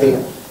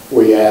think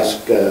we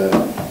ask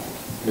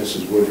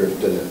Mrs. Woodruff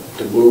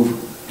to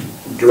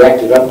move,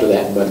 direct it up to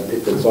that mud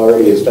pit that's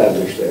already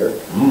established there,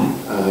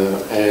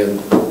 and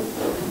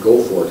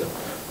go for it.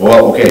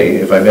 Well, okay,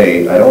 if I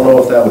may, I don't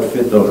know if that would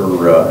fit though,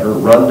 her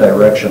run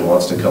direction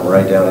wants to come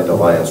right down into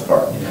Lions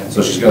Park.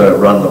 So she's gonna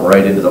run them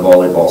right into the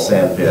volleyball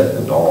sand pit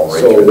and all right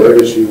So through where there.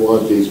 does she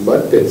want these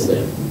mud pits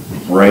then?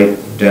 Right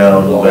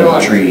down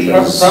the trees.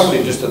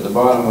 Probably just at the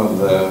bottom of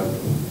the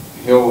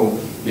hill.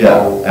 you Yeah,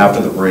 know.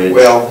 after the bridge.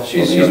 Well, on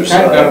she's the other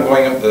kind of side.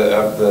 going up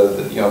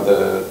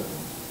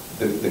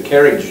the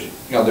carriage,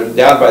 there's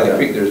down by the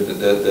creek, there's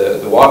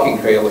the walking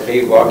trail, the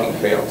paved walking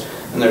trail,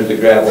 and there's the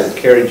gravel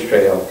carriage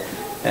trail.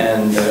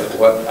 And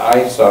what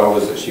I saw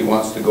was that she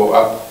wants to go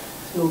up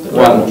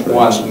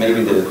one,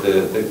 maybe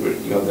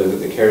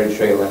the carriage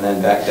trail, and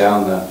then back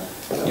down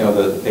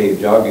the paved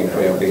jogging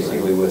trail,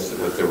 basically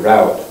with the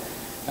route.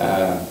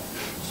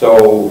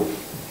 So,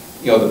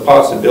 the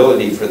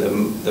possibility for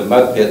the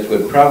mud pits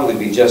would probably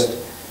be just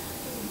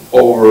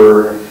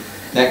over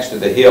next to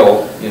the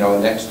hill,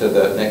 next to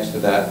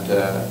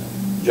that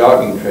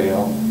jogging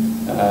trail.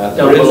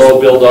 Down below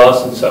Bill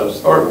Dawson's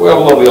house. Or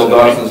well below Bill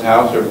Dawson's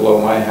house, or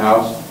below my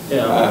house.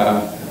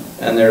 Yeah.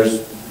 And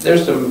there's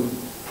some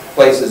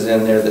places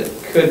in there that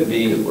could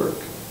be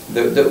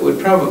that would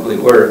probably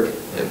work,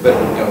 but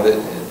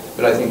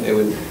but I think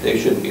they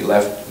shouldn't be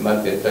left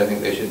mud pits. I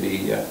think they should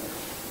be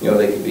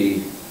they could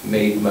be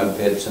made mud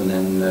pits and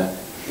then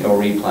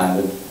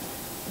replanted.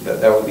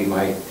 That would be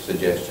my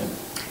suggestion.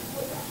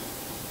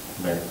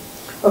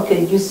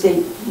 Okay, you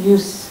say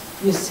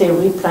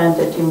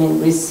replanted, you mean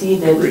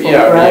reseeded for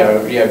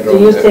Yeah, Do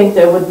you think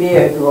there would be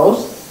a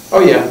growth Oh,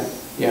 yeah.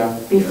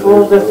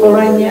 before the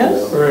following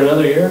years? For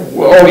another year?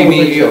 Well,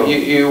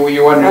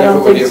 you're wondering I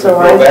don't if it would think so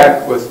grow either.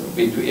 back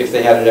if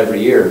they had it every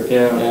year.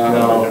 Yeah, I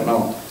no. don't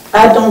know.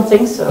 I don't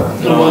think so.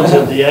 The ones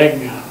that the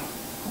ag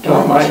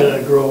don't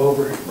mine. grow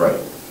over. Right.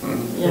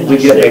 They We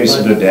just get stay maybe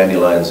some mud. good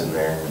dandelions in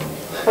there.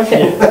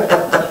 Okay.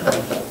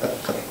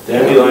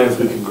 Dandelions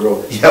we can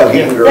grow. Yeah, we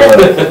can grow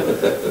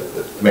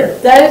it. Mayor.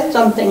 That is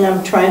something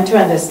I'm trying to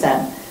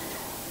understand.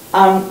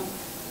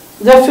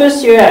 The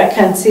first year I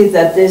can see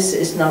that this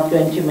is not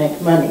going to make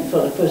money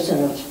for the person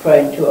who's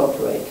trying to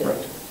operate it.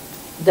 Right.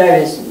 There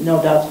is no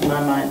doubt in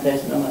my mind,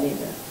 there's no money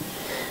there.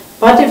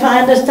 But if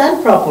I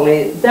understand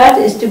properly, that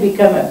is to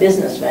become a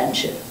business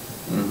venture.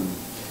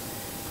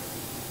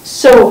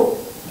 So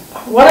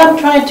what I'm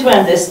trying to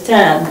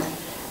understand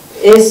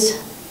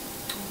is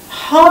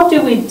how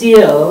do we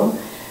deal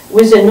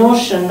with the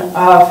notion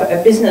of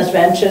a business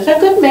venture that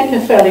could make a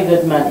fairly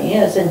good money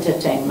as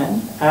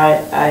entertainment.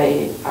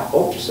 I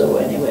hope so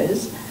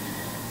anyways.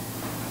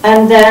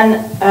 And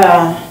then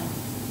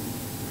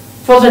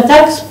for the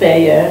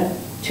taxpayer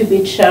to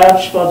be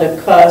charged for the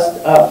cost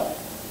of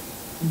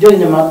doing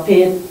the mud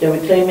pit, the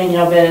reclaiming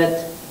of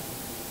it,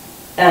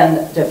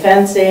 and the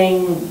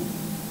fencing,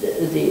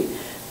 the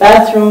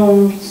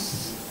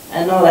bathrooms,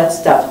 and all that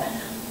stuff.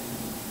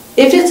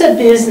 If it's a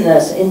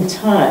business in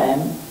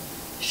time,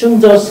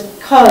 shouldn't those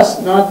costs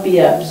not be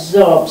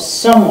absorbed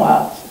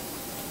somewhat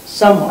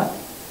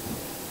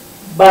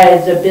by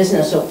the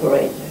business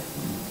operator,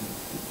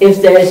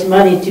 if there is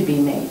money to be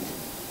made?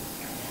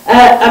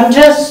 I'm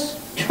just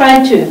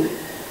trying to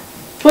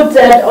put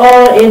that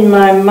all in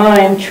my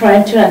mind,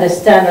 trying to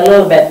understand a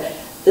little bit.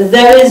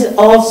 There is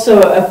also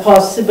a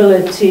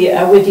possibility,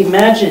 I would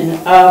imagine,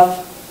 of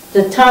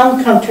the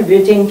town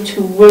contributing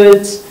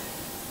towards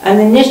an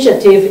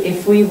initiative,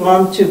 if we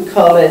want to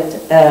call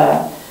it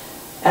an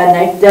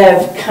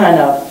AgDev kind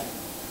of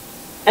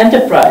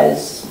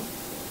enterprise,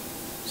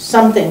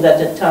 something that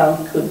the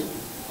town could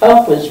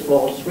help with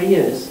for 3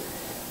 years.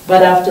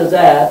 But after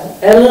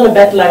that, a little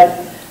bit like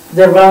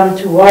the run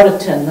to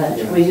Waterton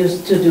that we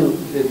used to do.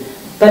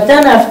 But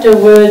then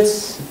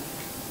afterwards,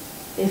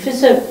 if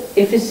it's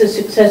a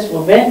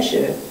successful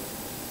venture,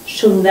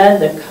 shouldn't then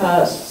the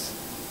costs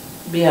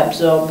be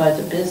absorbed by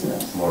the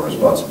business? More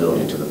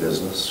responsibility to the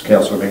business.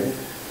 Councillor Maggie?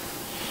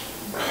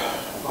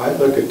 I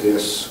look at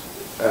this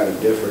at a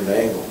different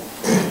angle.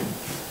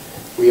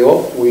 We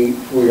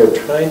are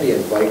trying to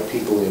invite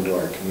people into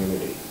our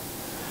community.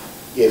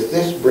 If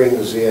this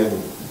brings in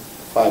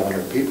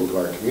 500 people to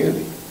our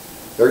community,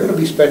 they're going to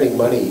be spending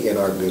money in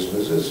our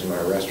businesses, in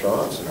our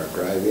restaurants, in our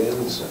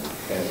drive-ins,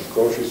 and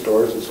grocery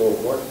stores and so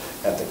forth,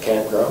 at the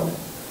campground.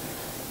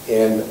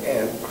 And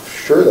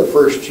sure, the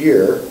first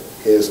year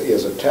is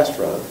a test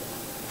run,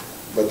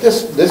 but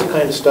this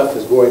kind of stuff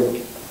is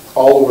going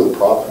all over the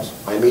province.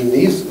 I mean,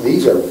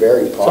 these are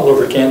very popular. All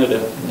over Canada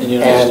and the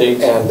United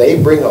States. And they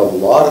bring a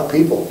lot of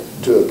people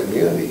to a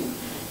community,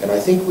 and I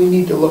think we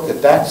need to look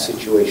at that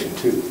situation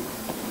too.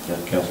 Yeah,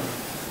 Councillor.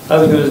 I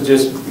was going to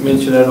just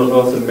mention, I don't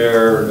know if the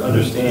mayor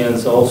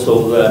understands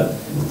also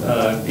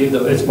that, even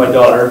though it's my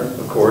daughter,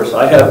 of course,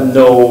 I have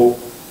no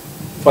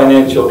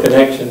financial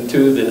connection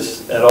to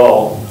this at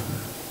all,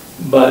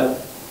 but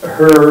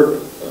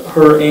her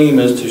aim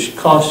is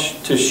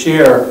to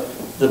share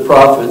the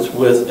profits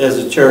as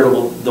a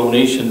charitable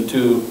donation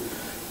to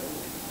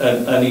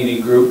a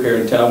needy group here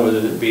in town, whether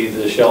it be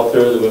the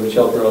shelter, the women's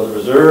shelter on the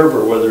reserve,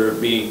 or whether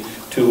it be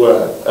to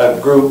a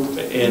group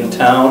in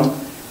town.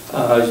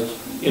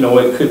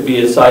 It could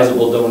be a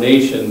sizable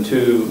donation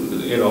to,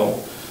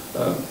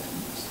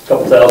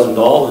 couple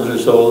 $1,000s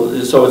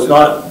or so it's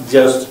not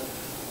just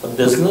a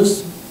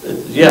business.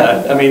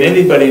 Yeah, I mean,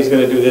 anybody who's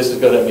gonna do this is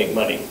gonna make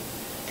money.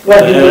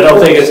 Well, And I don't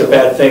think it's a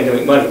bad thing to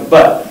make money,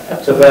 but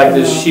the fact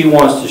is she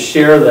wants to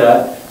share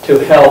that to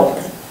help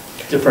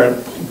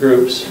different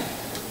groups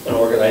and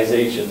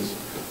organizations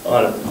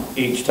on it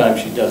each time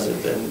she does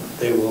it, and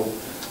they will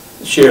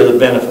share the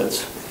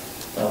benefits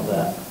of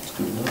that.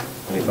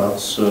 Any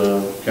thoughts,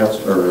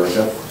 Councillor, or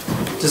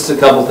Jeff? Just a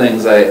couple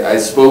things. I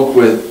spoke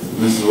with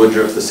Mrs.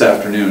 Woodruff this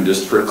afternoon,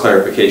 just for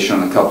clarification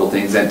on a couple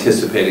things,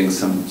 anticipating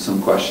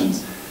some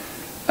questions.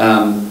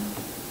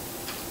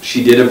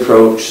 She did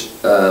approach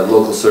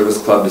local service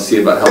club to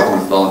see about helping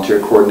with volunteer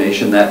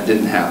coordination. That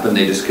didn't happen.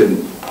 They just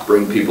couldn't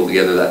bring people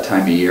together that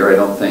time of year, I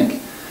don't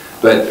think.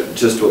 But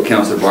just what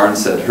Councillor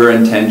Barnes said, her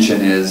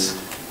intention is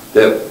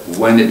that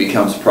when it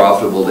becomes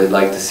profitable, they'd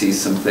like to see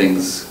some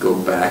things go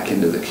back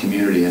into the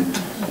community.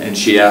 And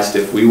she asked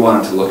if we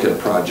wanted to look at a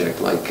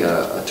project like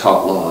a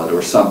tot lot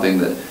or something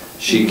that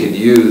she could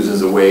use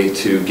as a way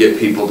to get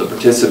people to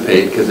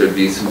participate, because there'd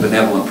be some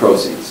benevolent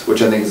proceeds,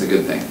 which I think is a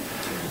good thing.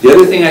 The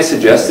other thing I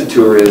suggested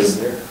to her is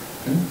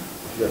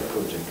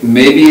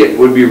maybe it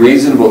would be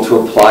reasonable to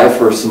apply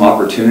for some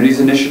Opportunities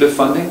Initiative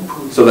funding,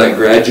 so that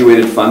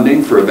graduated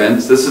funding for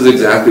events. This is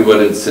exactly what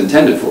it's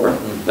intended for.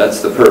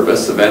 That's the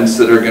purpose, events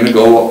that are going to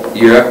go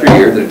year after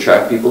year that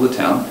attract people to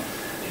town.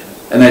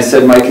 And I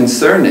said my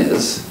concern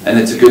is, and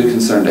it's a good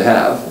concern to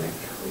have,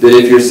 that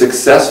if you're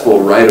successful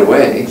right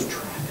away,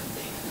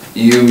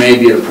 you may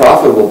be at a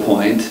profitable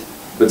point,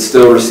 but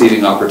still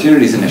receiving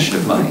Opportunities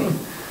Initiative money.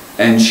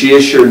 And she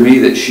assured me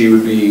that she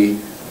would be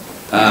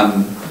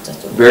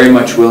very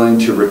much willing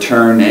to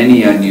return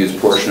any unused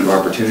portion of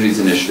Opportunities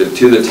Initiative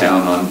to the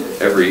town on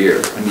every year,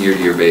 on a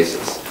year-to-year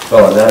basis.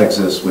 Well, and that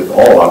exists with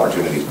all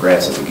opportunities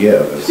grants as a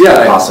give. It's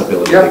a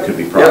possibility it could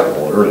be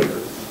profitable earlier.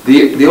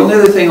 The only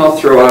other thing I'll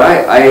throw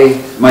out,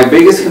 my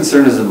biggest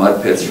concern is the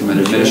mud pits from an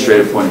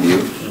administrative point of view.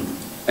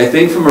 I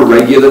think from a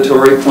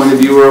regulatory point of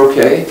view we're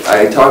okay.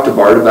 I talked to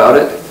Bart about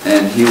it,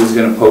 and he was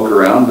going to poke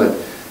around, but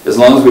as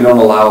long as we don't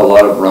allow a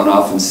lot of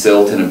runoff and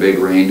silt in a big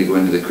rain to go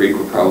into the creek,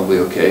 we're probably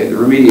okay. The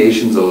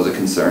remediation's always a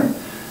concern.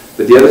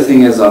 But the other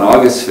thing is, on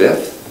August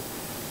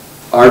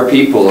 5th, our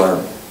people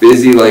are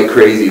busy like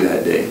crazy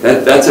that day.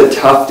 That's a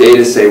tough day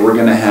to say we're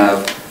going to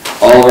have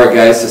all of our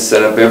guys to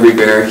set up every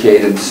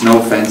barricade and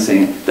snow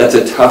fencing. That's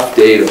a tough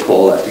day to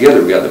pull that together.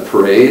 We've got the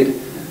parade,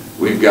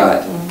 we've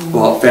got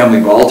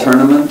family ball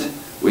tournament,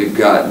 we've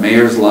got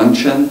mayor's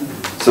luncheon.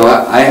 So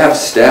I have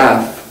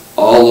staff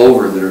all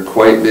over that are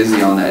quite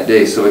busy on that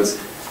day. So it's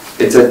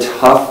a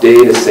tough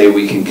day to say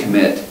we can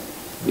commit,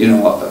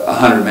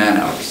 100 man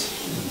hours.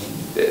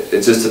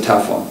 It's just a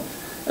tough one.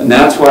 And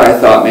that's why I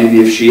thought maybe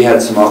if she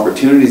had some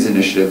Opportunities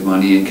Initiative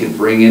money and could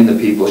bring in the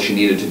people she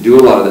needed to do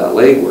a lot of that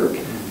legwork,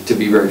 to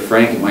be very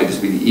frank, it might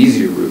just be the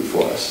easier route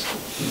for us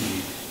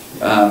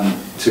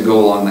to go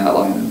along that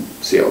line and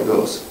see how it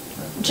goes.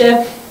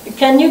 Jeff,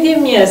 can you give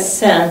me a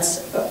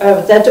sense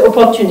of that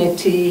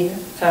opportunity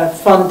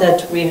fund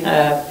that we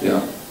have,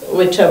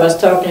 which I was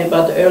talking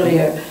about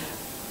earlier?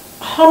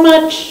 How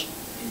much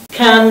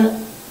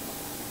can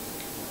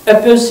a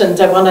person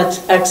that wants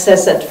to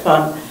access that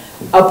fund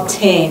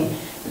obtain?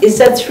 Is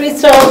that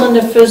 3,000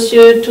 the first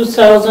year,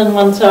 2,000,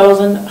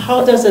 1,000?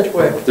 How does it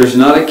work? There's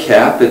not a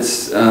cap.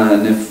 It's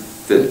and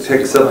if it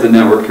picks up the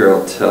network here,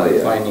 I'll tell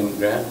you. Finding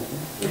grant?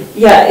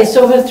 Yeah, it's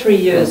over 3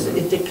 years.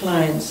 It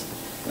declines.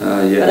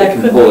 Yeah, I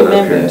can pull it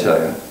up here and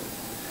tell you.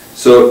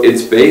 So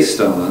it's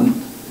based on,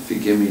 if you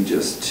give me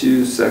just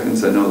 2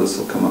 seconds, I know this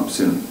will come up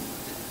soon.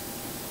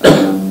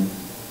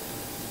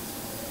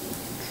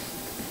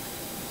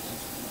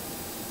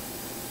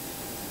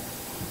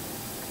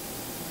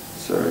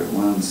 Sorry,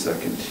 1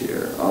 second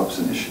here. Ops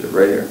Initiative,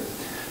 right here.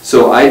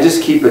 So I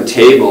just keep a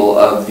table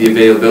of the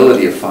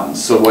availability of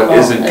funds, so what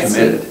isn't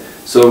committed.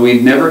 So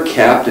we've never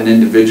capped an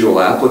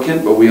individual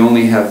applicant, but we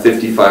only have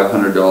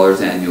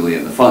 $5,500 annually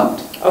in the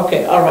fund.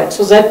 Okay, all right,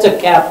 so that's a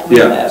cap we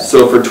have.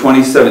 So for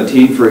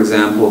 2017, for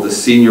example, the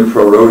senior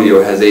pro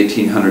rodeo has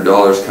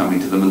 $1,800 coming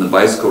to them, and the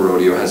bicycle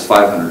rodeo has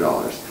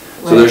 $500.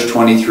 So there's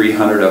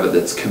 $2,300 of it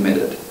that's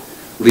committed,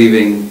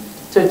 leaving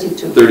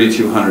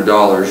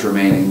 $3,200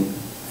 remaining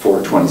for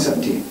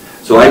 2017.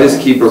 So I just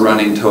keep a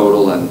running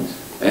total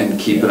and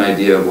keep an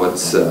idea of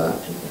what's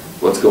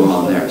going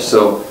on there.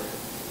 So,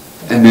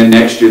 and then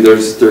next year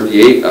there's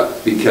 38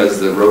 up because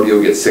the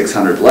rodeo gets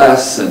 600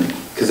 less, and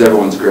because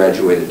everyone's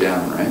graduated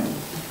down, right?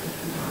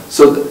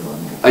 So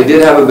I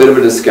did have a bit of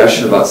a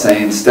discussion about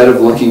saying, instead of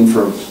looking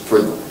for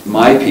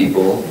my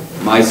people,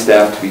 my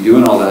staff to be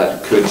doing all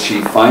that, could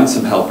she find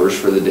some helpers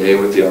for the day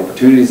with the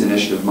Opportunities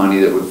Initiative money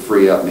that would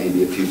free up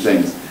maybe a few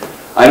things?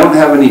 I don't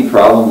have any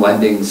problem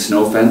lending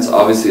snow fence.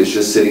 Obviously it's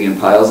just sitting in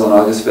piles on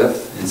August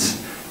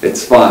 5th.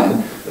 It's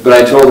fine. But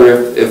I told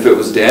her if it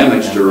was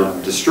damaged or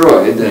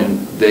destroyed,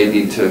 then they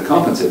need to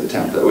compensate the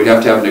town for that. We'd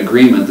have to have an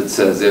agreement that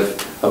says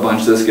if a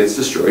bunch of this gets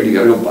destroyed, you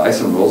gotta go buy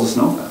some rolls of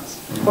snow fence.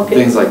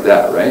 Things like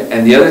that, right?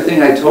 And the other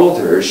thing I told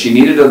her, she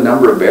needed a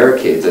number of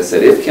barricades. I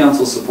said, if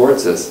council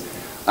supports this,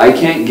 I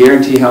can't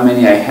guarantee how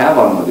many I have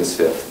on August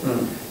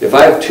 5th. If if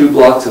I have 2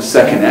 blocks of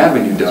Second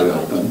Avenue dug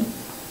open,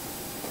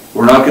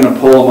 we're not gonna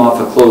pull them off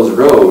a closed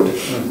road.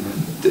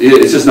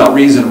 It's just not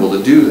reasonable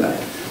to do that.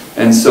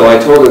 And so I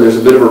told her there's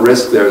a bit of a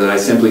risk there that I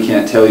simply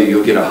can't tell you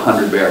you'll get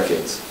 100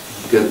 barricades,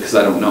 because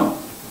I don't know.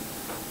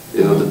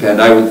 It'll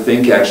depend. I would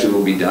think actually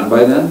we'll be done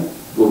by then.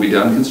 We'll be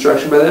done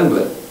construction by then,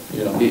 but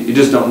you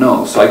just don't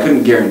know. So I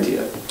couldn't guarantee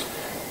it.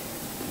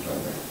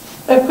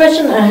 A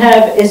question I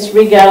have is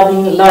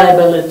regarding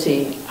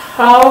liability.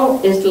 How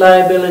is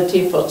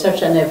liability for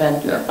such an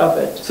event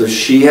covered? So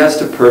she has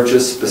to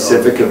purchase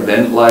specific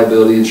event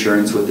liability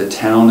insurance with the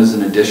town as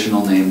an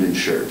additional named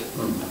insured.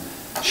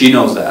 She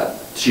knows that.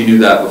 She knew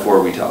that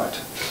before we talked.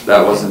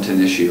 That wasn't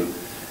an issue.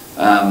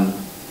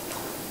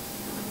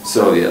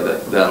 So yeah,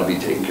 that'll be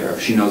taken care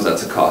of. She knows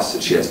that's a cost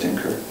that she has to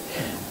incur.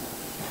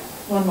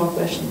 One more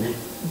question.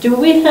 Do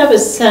we have a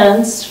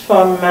sense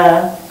from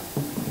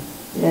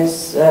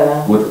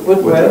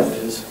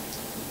Woodworth,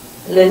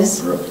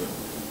 Liz,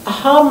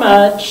 how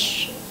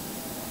much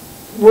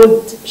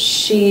would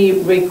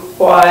she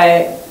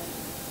require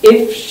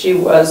if she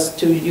was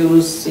to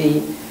use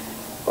the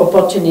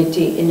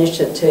Opportunity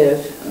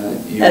Initiative?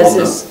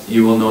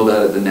 You will know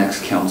that at the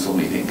next council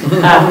meeting.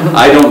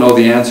 I don't know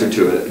the answer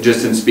to it.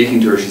 Just in speaking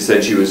to her, she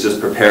said she was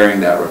just preparing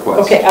that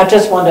request. Okay, I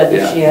just wondered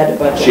if she had a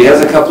budget. She has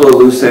a couple of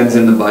loose ends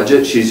in the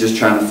budget. She's just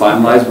trying to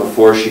finalize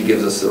before she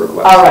gives us the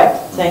request. All right,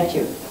 thank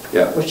you.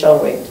 Yeah. We shall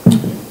wait.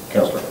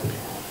 Councillor.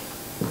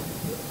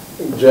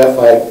 Jeff,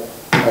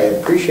 I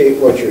appreciate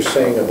what you're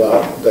saying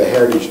about the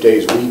Heritage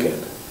Days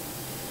weekend.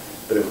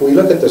 But if we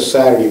look at the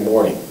Saturday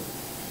morning,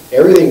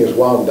 everything is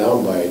wound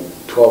down by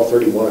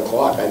 12:30, 1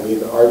 o'clock. I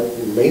mean, our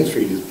Main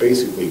Street is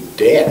basically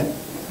dead,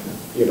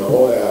 you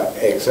know,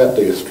 except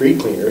the street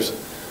cleaners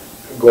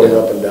going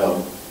up and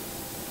down.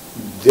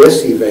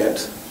 This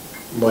event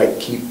might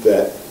keep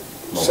that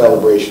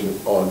celebration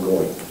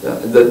ongoing.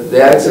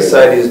 The Ag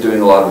Society is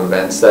doing a lot of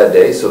events that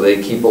day, so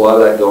they keep a lot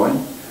of that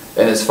going.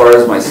 And as far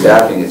as my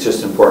staffing, it's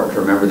just important to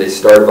remember they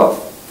start about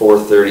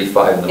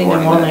 4:35 in the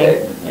morning that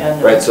day.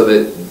 Yeah, right, so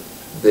that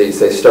they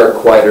start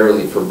quite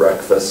early for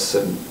breakfasts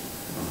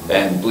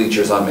and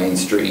bleachers on Main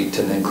Street,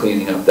 and then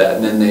cleaning up that,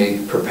 and then they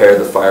prepare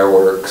the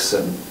fireworks,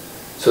 and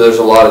so there's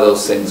a lot of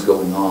those things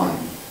going on.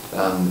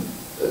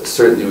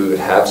 Certainly we would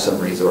have some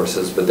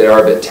resources, but they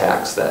are a bit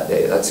taxed that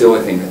day. That's the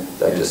only thing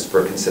that just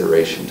for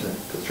consideration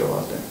to throw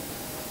out there.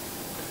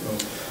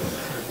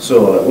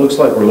 So it looks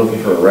like we're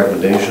looking for a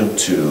recommendation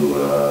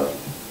to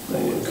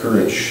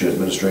encourage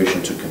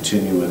administration to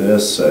continue with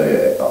this.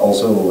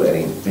 Also,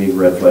 any big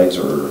red flags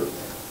or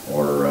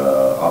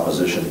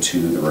opposition to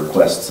the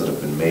requests that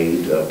have been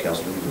made,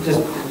 Councillor?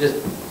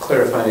 Just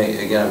clarifying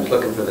again, I was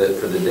looking for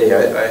the day.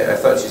 I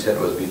thought she said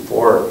it was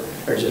before,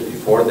 or just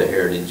before the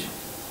Heritage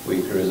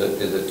Week, or is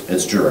it?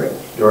 It's during.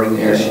 During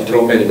the Heritage Week? She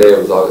told me today it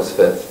was August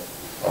 5th.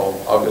 Oh,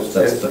 August 5th?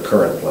 That's the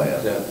current plan.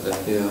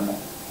 Yeah.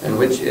 And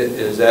which,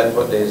 is that,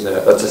 what day is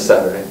that? That's a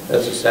Saturday.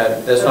 That's a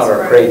Saturday. That's not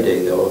our parade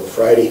day though.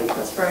 Friday.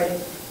 That's Friday.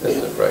 That's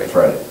a Friday.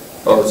 Friday.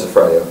 Oh, it's a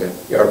Friday, okay.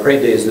 Yeah, our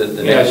parade day is the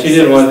next. Yeah, she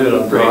didn't want to do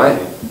it on Right.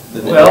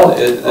 parade. Well,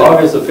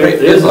 August the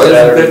 5th is a August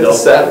Saturday 5th though.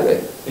 is Saturday.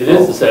 It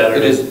is a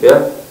Saturday. It is.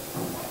 Yeah.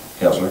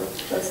 Councillor?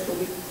 That's the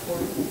week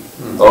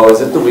before. Oh, is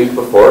it the week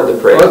before the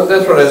parade? Well,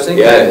 that's what I was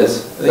thinking. Yeah, it is.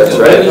 That's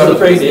When right. is the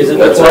parade? Is it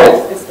the That's 12th?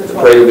 right. It's the The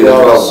parade will be the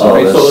 12th.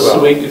 Okay, so it's the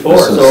week before,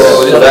 This is-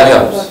 so that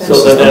helps. So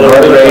then The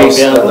that'll be race,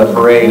 down. then the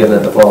parade, and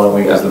then the following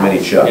week is the mini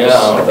chucks.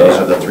 Yeah, okay. Those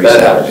are the 3 That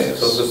helps. Saturdays.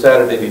 So it's the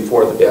Saturday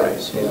before the Yeah.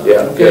 parade.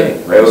 Yeah, Okay.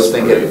 I was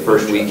thinking the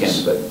first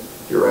weekend, but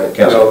you're right.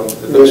 Councillor?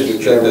 Mr.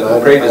 Chairman, The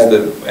parade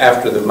is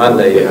after the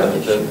Monday.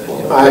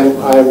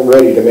 I'm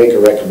ready to make a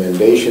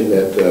recommendation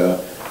that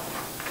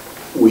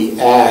we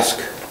ask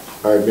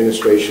our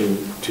administration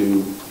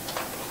to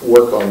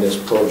work on this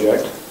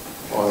project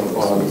on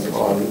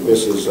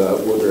Mrs.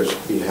 Woodruff's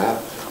behalf.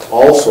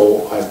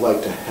 Also, I'd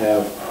like to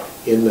have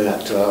in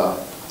that,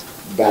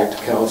 back to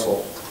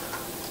council,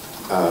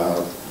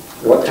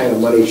 what kind of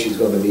money she's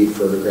going to need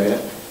for a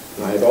grant.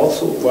 And I'd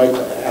also like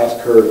to ask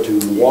her to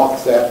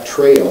walk that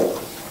trail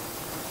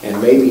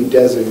and maybe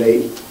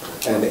designate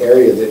an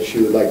area that she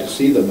would like to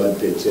see the mud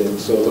pits in,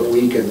 so that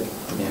we can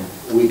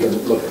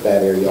look at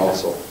that area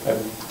also.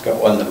 I've got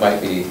one that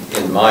might be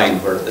in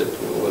mind where that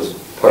was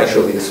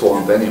Partially a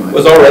swamp anyway.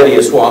 was already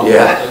a swamp.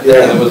 Yeah.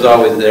 And it was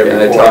always there And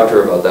I before. talked to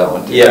her about that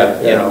one too. Yeah,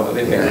 you know,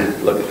 maybe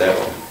look at that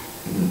one.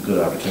 Good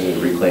opportunity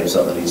to reclaim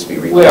something that needs to be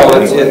reclaimed. Well,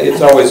 anyway.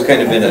 it's always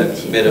kind of been a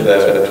bit of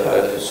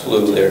a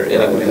slough there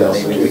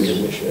anyway. Maybe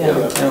we can,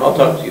 Yeah. I'll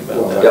talk to you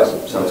about that.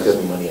 Yep, sounds good.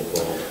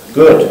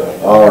 Good,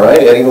 all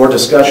right, any more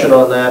discussion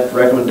on that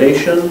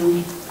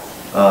recommendation?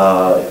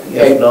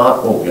 If not,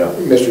 oh, yeah.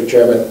 Mr.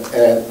 Chairman,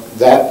 and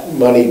that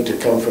money to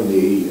come from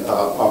the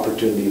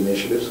Opportunity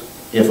Initiatives?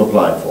 If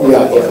applied for.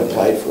 Yeah, if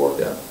applied for.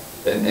 Yeah,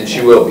 and she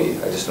will be,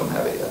 I just don't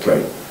have it yet.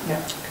 Great.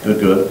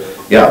 Good.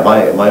 Yeah,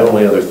 my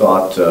only other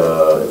thought,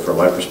 from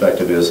my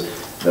perspective, is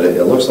that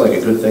it looks like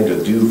a good thing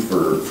to do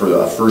for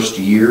a first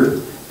year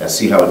and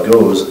see how it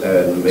goes,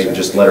 and maybe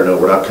just let her know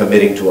we're not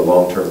committing to a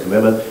long-term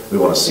commitment. We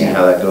want to see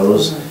how that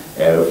goes.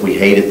 And if we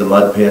hated the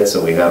mud pits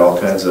and we had all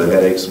kinds of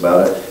headaches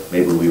about it,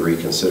 maybe we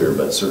reconsider,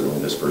 but certainly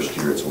this first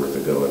year, it's worth a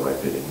go, in my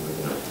opinion.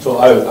 So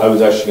I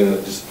was actually going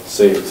to just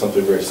say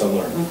something very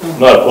similar. I'm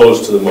not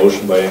opposed to the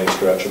motion by any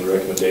stretch of the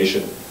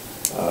recommendation,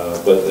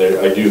 but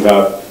I do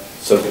have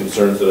some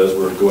concerns that as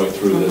we're going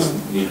through this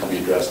need to be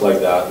addressed like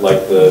that,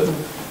 like the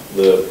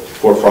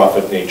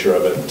for-profit nature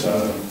of it,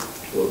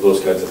 those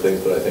kinds of things,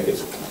 but I think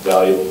it's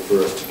valuable for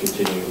us to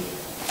continue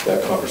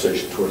that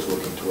conversation towards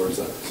working towards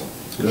that. So.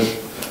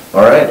 Good.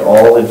 All right,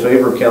 all in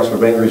favor of Councillor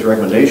Bengry's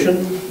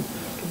recommendation?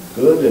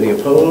 Good. Any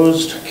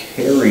opposed?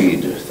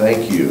 Carried.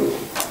 Thank you.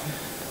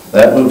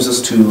 That moves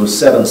us to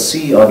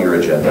 7C on your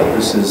agenda.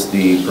 This is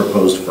the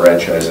proposed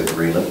franchise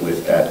agreement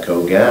with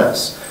ATCO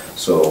Gas.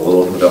 So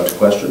we'll open it up to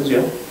questions,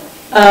 yeah?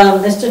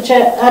 Mr.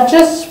 Chair, I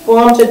just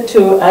wanted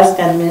to ask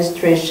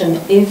administration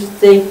if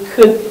they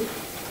could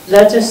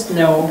let us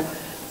know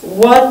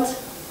what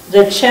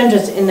the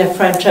changes in the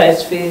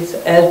franchise fees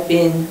have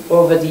been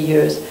over the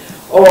years.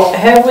 Or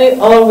have we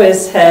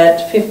always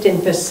had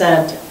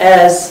 15%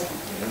 as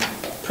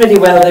pretty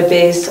well the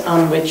base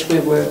on which we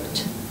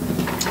worked?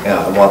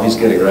 Yeah, and while he's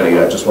getting ready,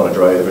 I just want to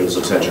draw everyone's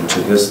attention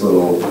to this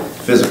little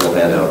physical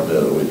handout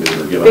that we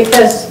were given.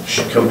 Because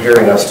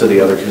comparing us to the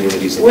other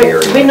communities in the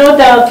area. we no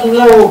doubt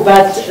low,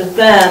 but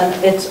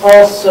then it's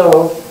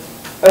also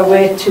a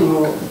way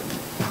to...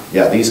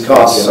 Yeah, these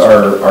costs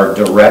are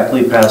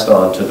directly passed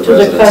on to the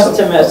residents. To the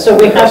customer, so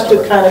we have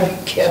to kind of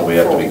be careful. So we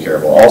have to be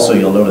careful. Also,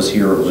 you'll notice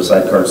here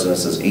beside Cardston, it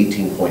says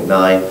 18.9,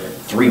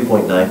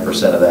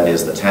 3.9% of that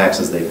is the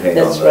taxes they pay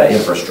on the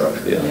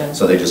infrastructure. Yeah.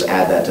 So they just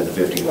add that to the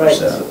 15%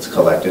 that's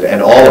collected.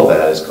 And all of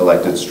that is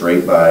collected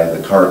straight by the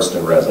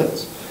Cardston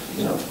residents.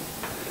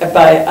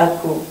 By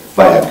ATCO.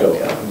 By ATCO,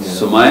 yeah.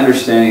 So my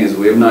understanding is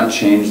we have not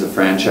changed the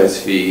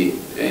franchise fee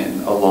in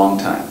a long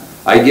time.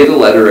 I get a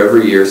letter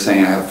every year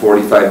saying I have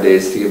 45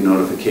 days to give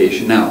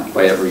notification. Now,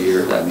 by every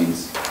year, that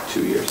means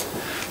 2 years.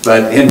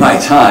 But in my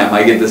time,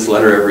 I get this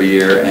letter every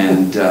year,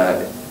 and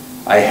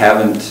I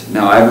haven't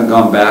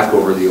gone back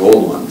over the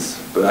old ones,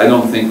 but I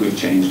don't think we've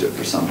changed it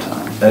for some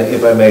time.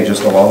 If I may,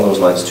 just along those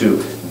lines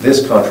too,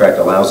 this contract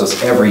allows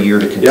us every year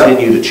to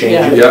continue to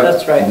change it.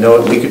 That's right. No,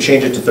 we could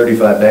change it to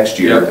 35 next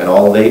year, and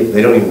all they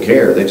don't even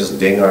care. They just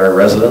ding our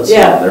residents,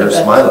 and they're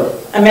smiling.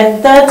 I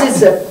mean, that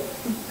is a...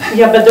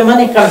 Yeah, but the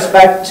money comes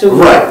back to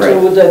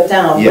the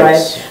town, right?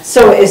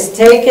 So it's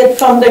taken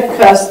from the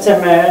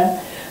customer,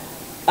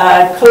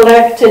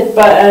 collected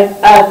by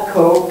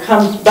ATCO,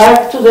 comes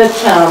back to the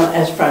town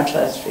as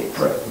franchise fees.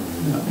 Right.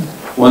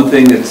 One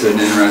thing that's an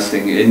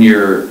interesting,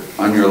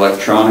 on your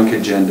electronic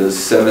agenda,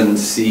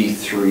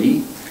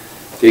 7C3,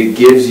 it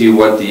gives you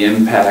what the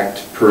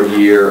impact per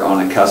year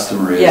on a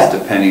customer is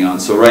depending on,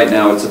 so right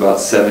now it's about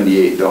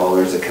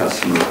 $78 a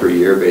customer per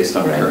year based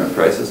on current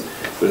prices.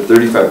 But at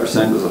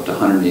 35% goes up to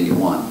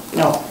 181.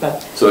 No,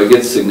 but... So it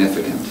gets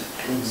significant.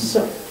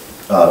 So,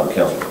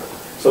 Councillor.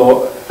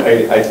 So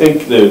I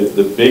think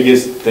the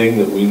biggest thing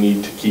that we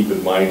need to keep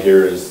in mind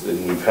here is,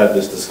 and we've had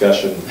this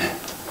discussion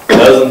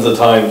dozens of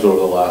times over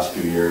the last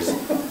few years,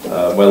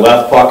 my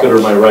left pocket or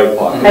my right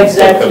pocket?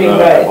 Exactly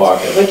right.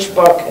 Which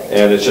pocket?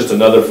 And it's just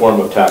another form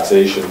of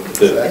taxation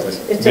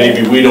that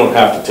maybe we don't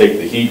have to take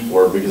the heat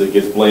for because it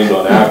gets blamed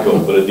on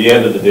ATCO, but at the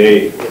end of the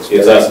day,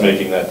 it's us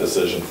making that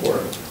decision for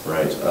it.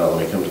 Right. Let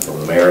me come from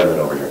the mayor and then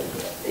over here.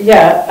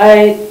 Yeah,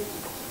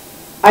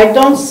 I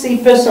don't see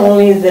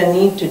personally the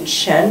need to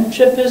change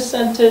the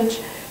percentage.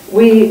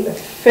 We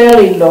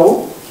fairly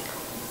low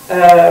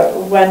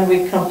when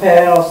we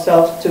compare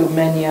ourselves to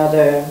many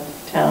other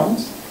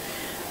towns.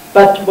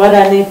 But what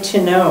I need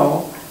to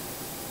know,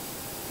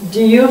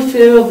 do you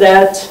feel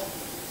that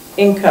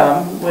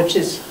income, which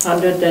is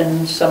 100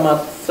 and some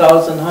odd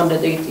thousand,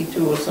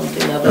 182 or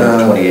something like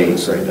that?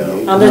 128 right now.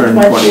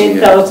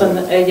 128,000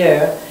 a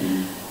year.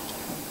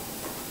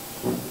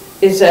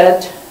 Is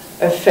that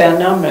a fair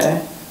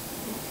number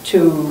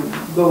to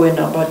go in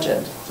our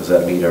budget? Does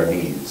that meet our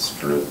needs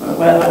for?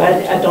 Well,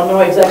 I don't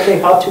know exactly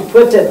how to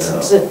put it.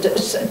 It's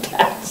a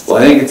tax. Well,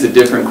 I think it's a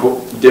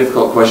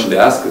difficult question to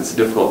ask. It's a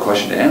difficult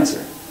question to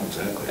answer.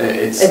 Exactly.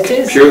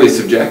 It's purely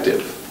subjective.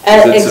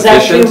 Is it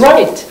exactly sufficient?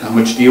 Right. How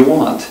much do you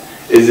want?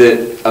 Is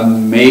it a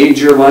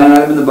major line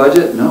item in the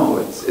budget? No,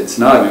 it's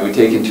not. I mean, we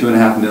take in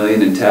 $2.5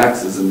 million in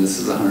taxes, and this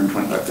is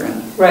 125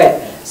 grand. Right.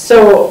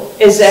 So,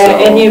 is there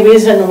any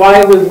reason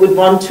why we would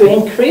want to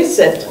increase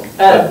it?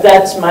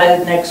 That's my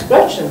next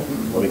question.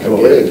 Let me come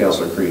over to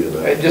Councillor Creed.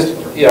 I just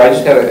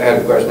had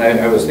a question.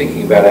 I was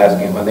thinking about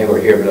asking it when they were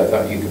here, but I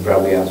thought you could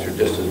probably answer it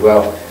just as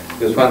well.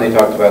 Because when they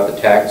talked about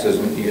the taxes,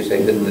 and you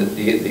say that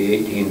the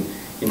 18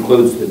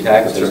 includes the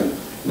taxes,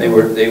 they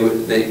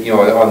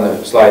on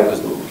the slide was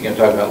talking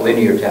about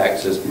linear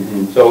taxes.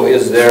 So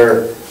is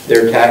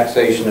their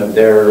taxation of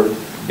their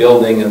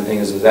building and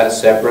things, is that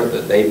separate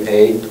that they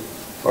pay,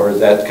 or is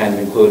that kind of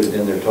included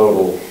in their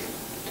total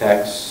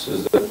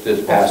taxes that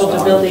is passed on? For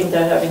the building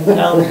they're having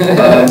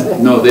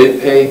done. No, they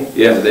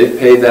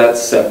pay that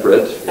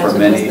separate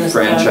from any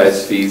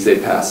franchise fees they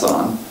pass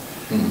on.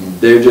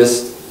 They're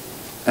just,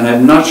 and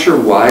I'm not sure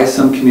why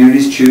some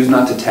communities choose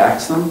not to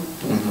tax them.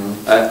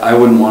 I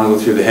wouldn't want to go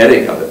through the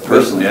headache of it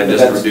personally. I'd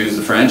just reduce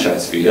the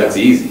franchise fee. That's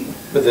easy.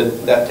 But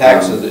that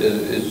tax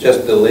is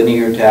just the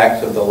linear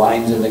tax of the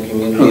lines in the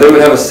community? No, they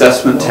would have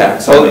assessment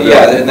tax. Oh,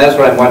 yeah, and that's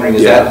what I'm wondering,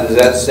 is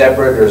that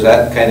separate, or is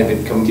that kind of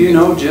Do you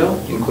know, Jill?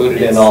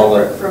 included in all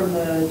the? From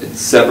the.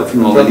 It's separate from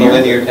the From the linear.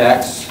 linear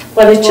tax?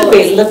 Well, it should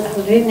be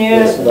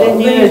linear,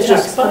 Linear just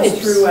tax comes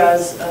pipes. through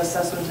as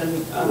assessment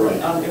and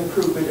Right.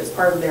 improvement, it's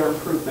part of their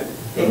improvement.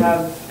 They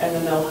have, and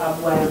then they'll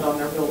have land on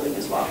their building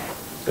as well.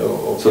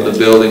 So the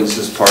building's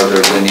just part of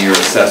their linear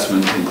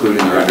assessment, including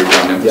their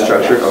underground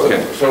infrastructure?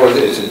 Okay. So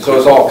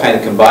it's all kind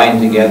of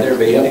combined together,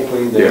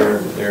 basically,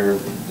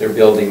 their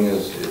building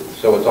is,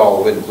 so it's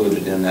all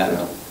included in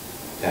that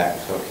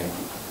tax, okay.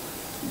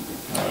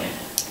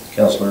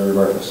 Councillor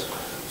Barfuss.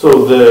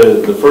 So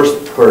the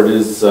first part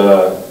is,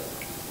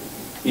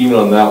 even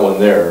on that one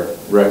there,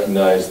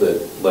 recognize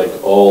that like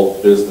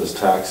all business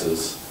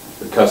taxes,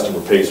 the customer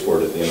pays for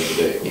it at the end of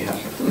the day. Yeah.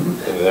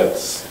 And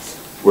that's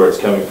where it's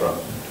coming from.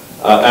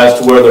 As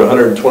to whether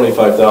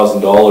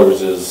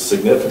 $125,000 is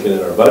significant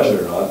in our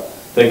budget or not,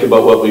 think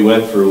about what we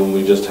went through when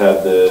we just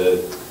had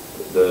the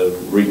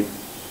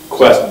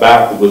request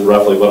back that was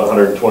roughly about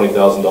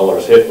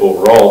 $120,000 hit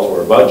overall to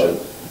our budget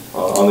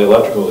on the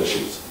electrical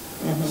issues.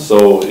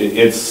 So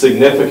it's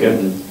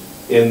significant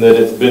in that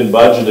it's been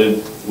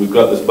budgeted, we've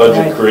got this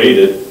budget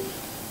created.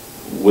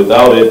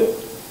 Without it,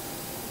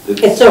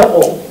 It's a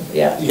whole,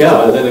 yeah.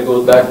 Yeah, and then it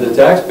goes back to the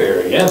taxpayer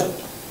again.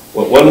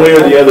 one way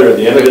or the other, at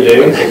the end of the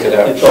day,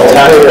 the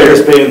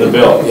taxpayer's paying the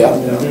bill. Yeah.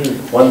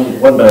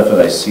 One benefit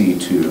I see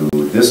to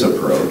this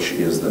approach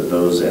is that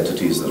those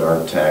entities that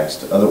aren't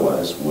taxed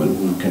otherwise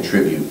would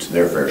contribute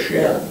their fair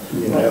share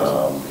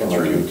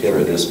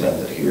through this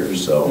method here,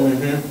 so,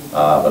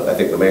 but I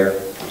think the mayor.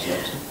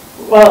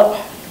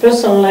 Well,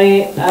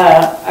 personally,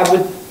 I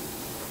would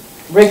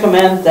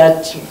recommend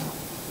that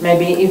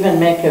maybe even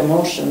make a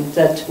motion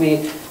that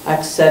we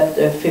accept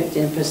a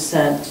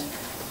 15%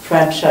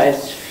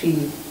 franchise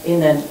fee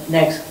in the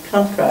next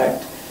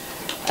contract.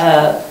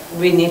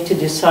 We need to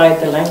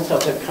decide the length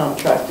of the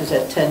contract. Is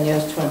it 10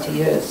 years, 20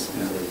 years?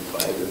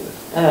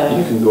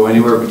 You can go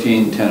anywhere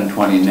between 10 and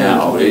 20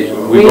 now. We've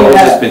We always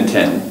have- just been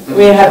 10.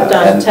 We have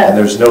done And 10.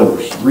 there's no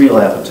real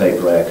appetite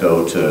for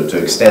ACO to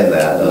extend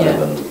that, other Yeah.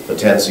 than the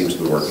 10 seems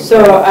to be working.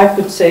 So I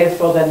could say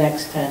for the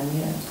next 10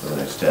 years. For the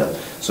next 10.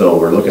 So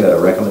we're looking at a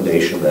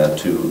recommendation then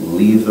to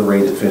leave the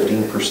rate at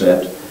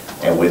 15%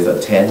 and with a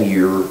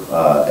 10-year,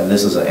 and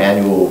this is an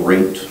annual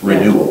rate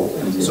renewal,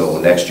 so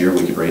next year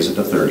we could raise it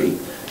to 30,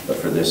 but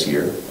for this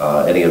year.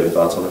 Any other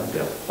thoughts on that?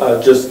 Yeah.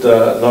 Just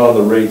not on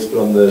the rates,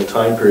 but on the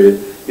time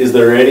period. Is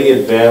there any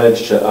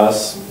advantage to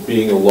us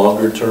being a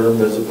longer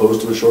term as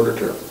opposed to a shorter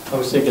term? I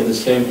was thinking the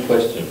same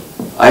question.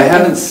 I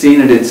haven't seen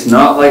it. It's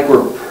not like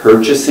we're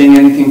purchasing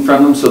anything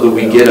from them so that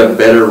we get a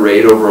better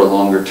rate over a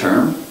longer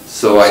term.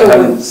 So I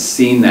haven't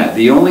seen that.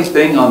 The only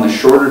thing on the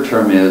shorter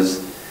term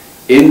is,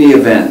 in the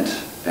event,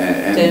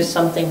 and There's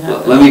something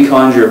happening. let me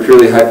conjure a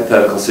purely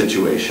hypothetical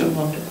situation.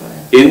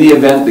 In the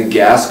event the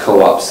gas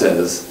co-op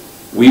says,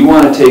 we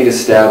want to take a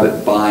stab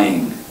at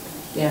buying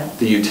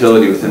the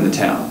utility within the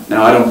town.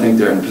 Now, I don't think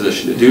they're in a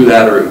position to do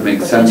that, or it would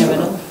make sense for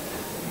them.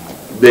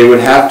 They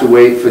would have to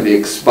wait for the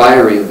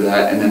expiry of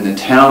that, and then the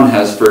town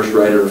has first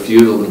right of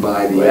refusal to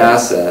buy the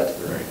asset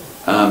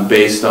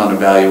based on a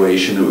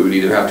valuation that we would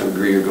either have to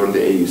agree or go to the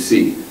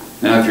AUC.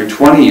 Now, if you're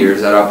 20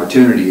 years, that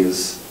opportunity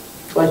is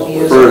 20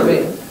 years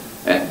further.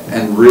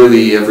 And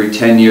really, every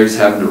 10 years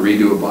having to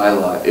redo a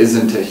bylaw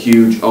isn't a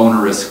huge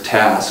onerous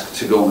task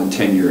to go in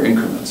 10-year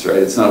increments, right?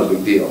 It's not a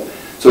big deal.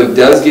 So it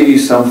does give you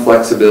some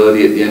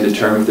flexibility at the end of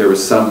term if there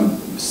was some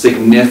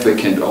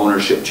significant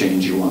ownership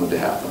change you wanted to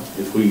happen.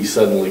 If we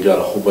suddenly got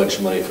a whole bunch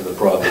of money from the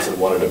province and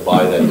wanted to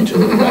buy that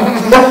utility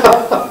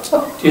back.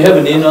 Do you have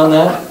an in on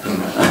that?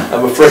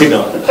 I'm afraid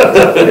not.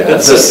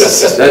 That's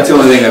the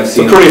only thing I've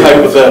seen. It's pretty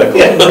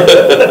hypothetical.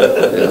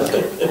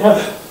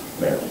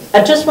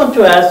 I just want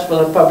to ask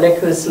for the public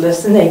who's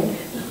listening,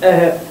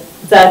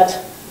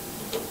 that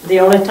the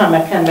only time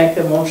I can make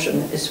a motion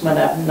is when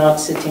I'm not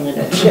sitting in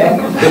a chair.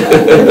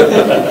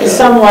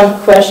 Someone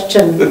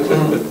questioned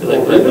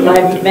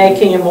my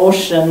making a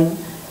motion,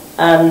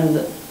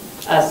 and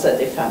I said,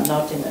 if I'm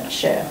not in a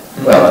chair.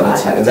 Well, I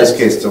have in this that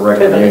case, it's a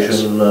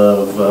recommendation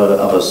of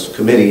a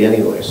committee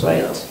anyway, so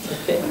Right,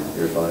 okay.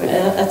 you're fine.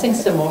 I think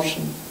it's a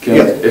motion.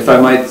 If I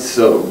might,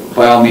 so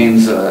by all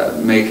means,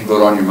 make a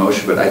vote on your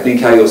motion, but I think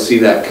how you'll see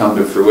that come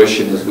to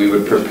fruition is we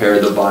would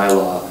prepare the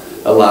bylaw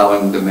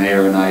allowing the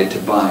mayor and I to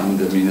bind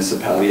the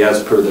municipality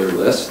as per their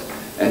list,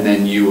 and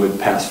then you would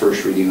pass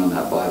first reading on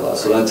that bylaw.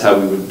 So that's how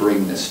we would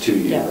bring this to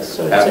you Yeah,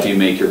 so after you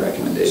make your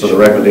recommendation. So the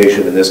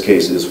recommendation in this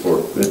case is for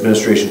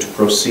administration to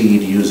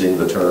proceed using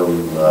the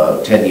term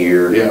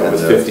 10-year Yeah, and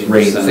with the 15%.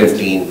 rate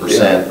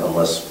 15%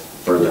 unless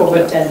further.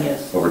 Over 10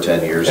 years. Over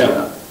 10 years.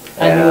 Yeah.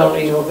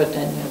 Annually over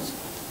 10 years.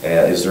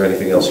 Is there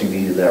anything else you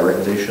need in that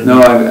recommendation?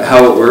 No,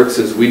 how it works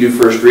is we do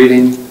first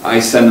reading,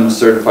 I send them a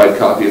certified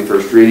copy of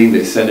first reading,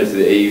 they send it to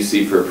the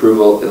AUC for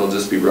approval, it'll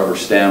just be rubber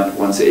stamped.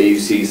 Once the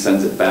AUC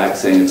sends it back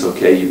saying it's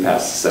okay, you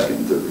pass the second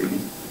and third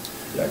reading.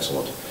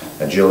 Excellent.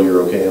 And Jill,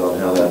 you're okay on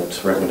how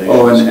that recommendation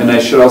Oh, is? and I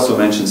should also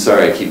mention,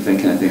 sorry, I keep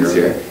thinking of things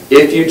here.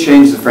 If you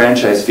change the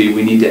franchise fee,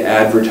 we need to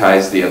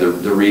advertise the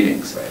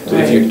readings. But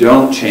if you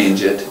don't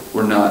change it,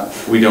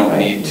 we don't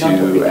need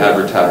to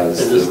advertise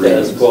It's the the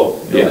status readings.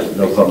 quo. Yeah.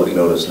 No public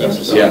notice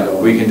necessary. Yeah,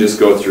 we can just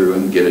go through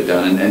and get it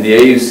done. And the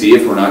AUC,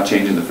 if we're not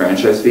changing the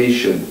franchise fee,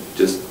 should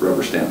just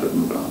rubber stamp it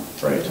and move it on.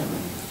 Right.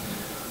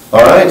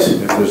 All right,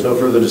 if there's no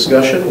further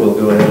discussion, we'll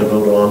go ahead and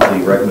vote on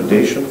the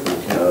recommendation from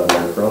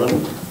Mayor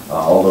Cronen.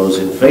 All those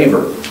in favor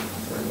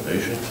of the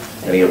recommendation?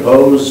 Any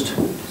opposed?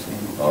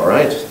 All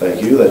right,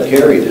 thank you, that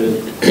carried.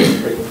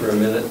 Break for a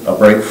minute. A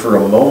break for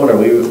a moment, are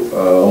we,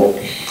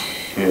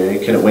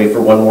 okay, can it wait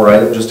for one more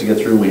item just to get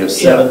through? We have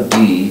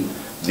 7D,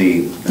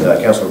 the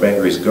Councillor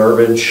Bengry's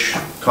garbage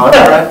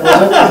contract,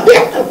 was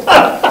it?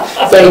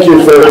 Thank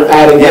you for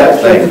adding Yeah,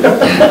 that. thank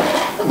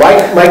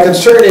you. My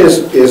concern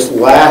is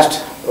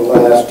last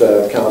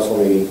council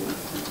meeting,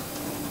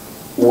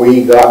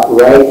 we got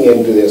right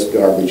into this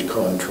garbage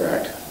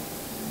contract.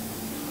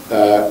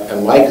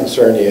 And my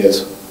concern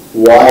is,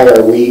 why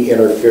are we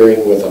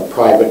interfering with a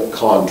private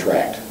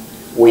contract?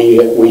 We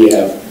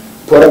have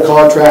put a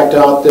contract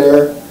out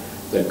there.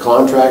 The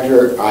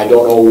contractor, I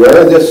don't know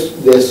where this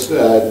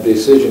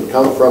decision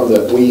come from,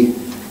 that we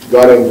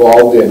got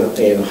involved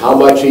in how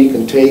much he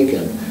can take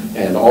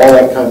and all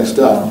that kind of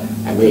stuff.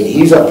 I mean,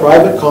 he's a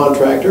private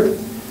contractor.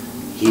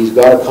 He's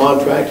got a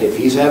contract. If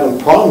he's having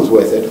problems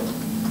with it,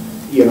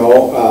 you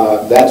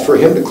know, that's for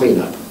him to clean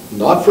up,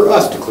 not for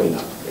us to clean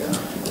up.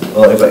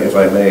 Well, if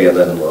I may, and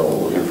then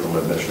we'll hear from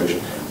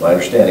administration. My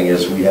understanding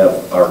is we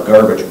have our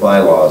garbage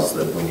bylaws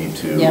that we need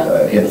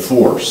to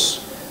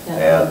enforce.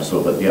 Yeah. And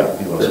so, but yeah,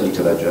 you want to speak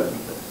to that,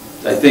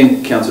 Jeff? I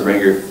think, Councillor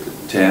Bengry,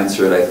 to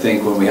answer it, I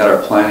think when we had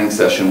our planning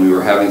session, we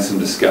were having some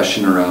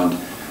discussion around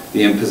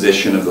the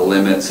imposition of the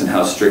limits and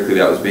how strictly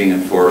that was being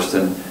enforced,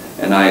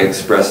 and I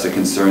expressed a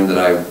concern that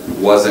I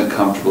wasn't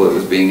comfortable it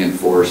was being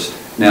enforced.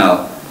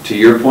 Now, to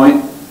your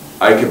point,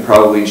 I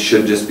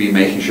should just be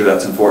making sure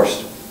that's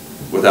enforced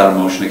without a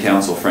motion to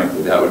council,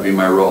 frankly. That would be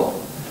my role.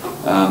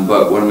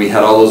 But when we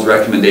had all those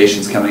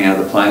recommendations coming out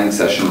of the planning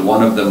session,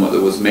 one of them that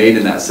was made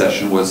in that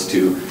session was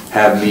to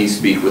have me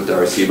speak with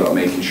Darcy about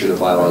making sure the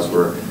bylaws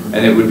were,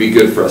 and it would be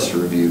good for us to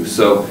review.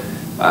 So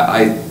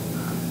I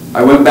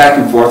went back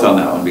and forth on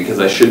that one because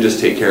I should just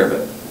take care of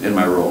it in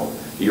my role.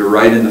 You're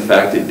right in the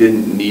fact it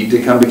didn't need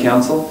to come to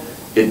council.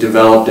 It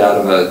developed out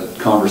of a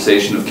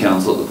conversation of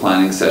council at the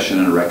planning session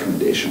and a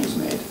recommendation was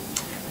made.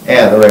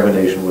 And the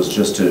recommendation was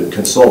just to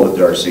consult with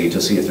Darcy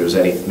to see if there's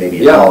any,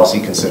 maybe a policy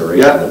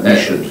consideration that we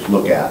should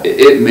look at.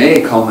 It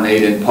may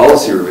culminate in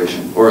policy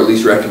revision, or at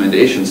least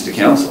recommendations to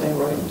council.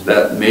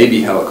 That may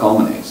be how it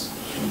culminates.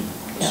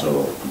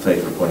 So, thank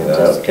you for pointing that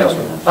out,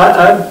 Councillor.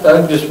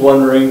 I'm just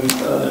wondering,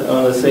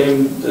 on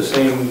the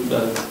same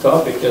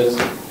topic,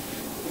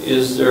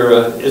 is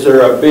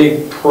there a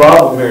big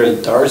problem here?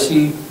 Did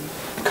Darcy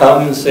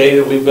come and say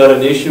that we've got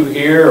an issue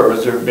here, or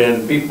has there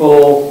been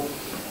people,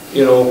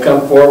 you know,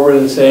 come forward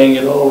and saying,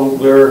 you know,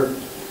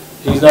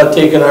 he's not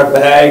taking our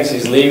bags,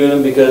 he's leaving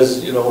them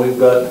because, you know, we've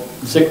got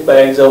 6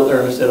 bags out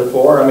there instead of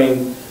 4? I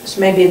mean, it's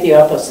maybe the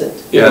opposite.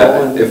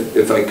 Yeah,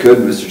 if I could,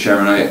 Mr.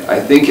 Chairman, I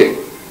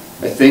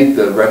think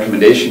the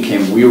recommendation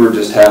came, we were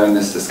just having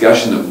this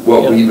discussion of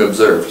what we've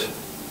observed.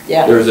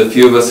 Yeah. There was a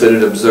few of us that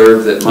had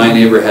observed that my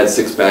neighbor had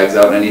 6 bags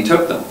out and he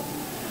took them.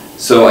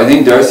 So I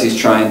think Darcy's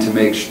trying to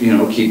make, you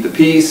know, keep the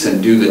peace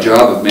and do the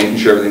job of making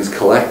sure everything's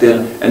collected,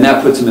 and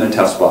that puts him in a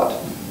tough spot.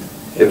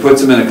 It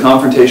puts him in a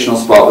confrontational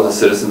spot with the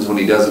citizens when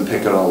he doesn't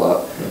pick it all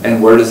up.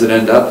 And where does it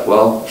end up?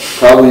 Well,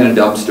 probably in a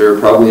dumpster,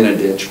 probably in a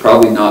ditch,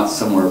 probably not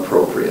somewhere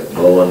appropriate.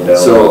 Rolling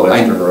down the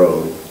Western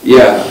Road.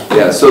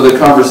 Yeah, so the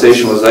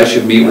conversation was I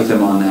should meet with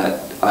him on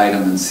that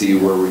item and see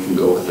where we can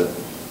go with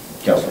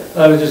it. Councillor.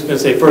 I was just going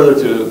to say further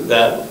to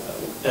that,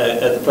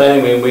 at the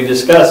planning meeting, we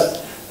discussed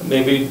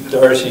maybe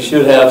Darcy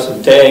should have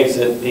some tags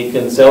that he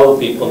can sell to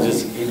people.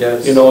 Just, he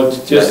does. You know,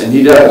 it's just. And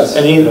he does.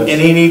 And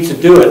he needs to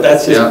do it.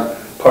 That's just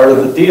part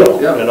of the deal,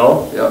 you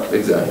know? Yeah,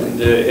 exactly.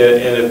 And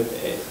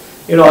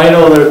if, you know, I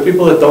know there's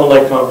people that don't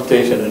like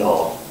confrontation at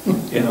all,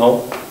 you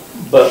know?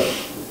 But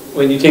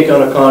when you take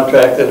on a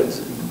contract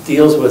that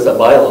deals with a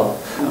bylaw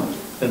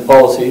and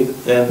policy,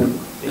 then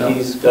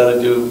he's got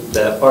to do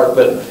that part.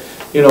 But,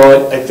 you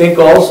know, I think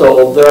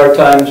also there are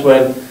times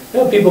when, you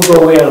know, people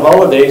go away on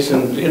holidays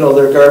and, you know,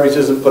 their garbage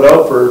isn't put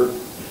out for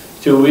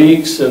 2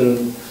 weeks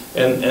and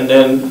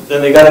then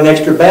they got an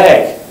extra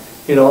bag,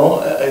 you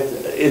know?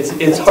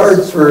 It's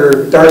hard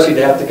for Darcy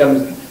to have to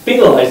come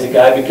penalize the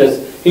guy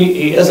because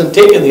he hasn't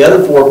taken the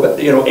other 4,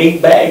 but, you know,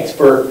 8 bags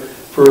for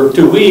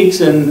 2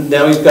 weeks and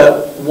now he's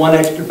got 1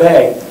 extra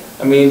bag.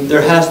 I mean,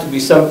 there has to be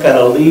some kind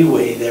of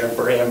leeway there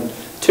for him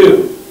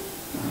too,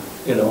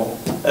 you know?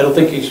 I don't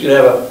think he should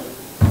have a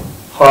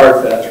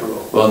hard, fast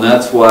rule. Well, and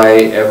that's why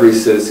every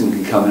citizen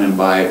can come in and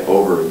buy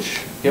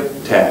overage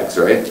tags,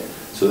 right?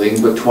 So they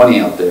can put 20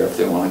 out there if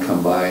they want to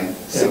come buy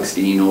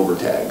 16 over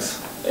tags.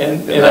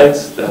 And I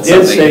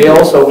did say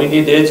also we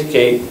need to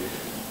educate,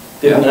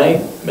 didn't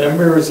I?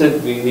 Remember, I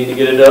said we need to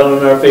get it out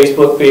on our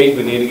Facebook page,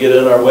 we need to get it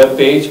on our web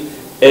page.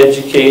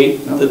 educate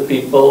the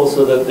people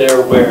so that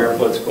they're aware of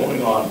what's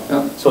going on.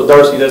 Yeah. So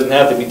Darcy doesn't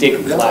have to be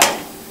taken flack.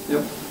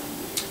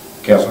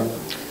 Councillor?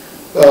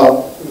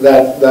 Well,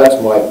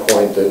 that's my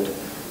point, that,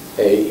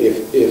 hey,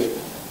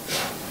 if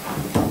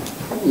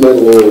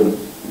little old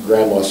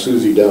Grandma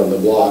Susie down the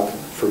block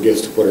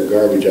forgets to put her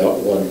garbage out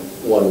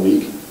one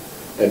week,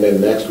 and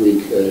then next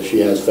week she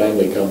has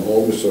family come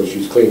home, so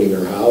she's cleaning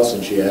her house,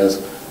 and she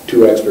has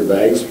 2 extra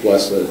bags,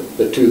 plus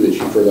the 2 that she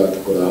forgot to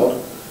put out.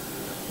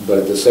 But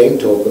at the same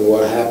token,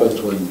 what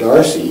happens when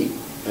Darcy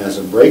has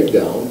a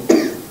breakdown,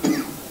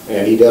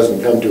 and he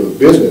doesn't come to a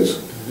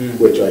business,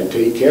 which I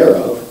take care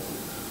of,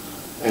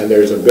 and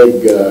there's a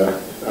big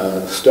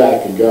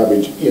stack of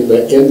garbage in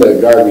the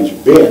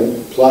garbage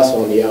bin, plus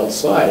on the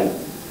outside,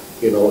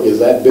 you know, is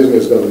that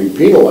business going to be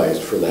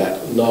penalized for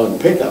that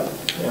non-pickup?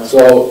 Yeah.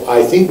 So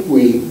I think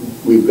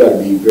we've got to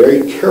be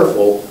very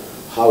careful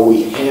how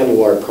we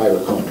handle our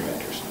private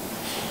contractors.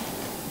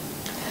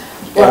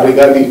 And we've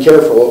got to be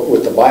careful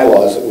with the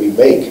bylaws that we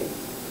make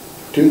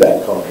to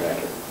that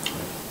contractor.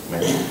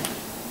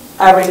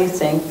 I really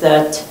think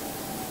that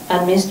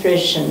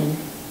administration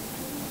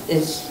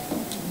is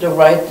the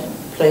right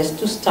place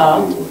to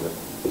start,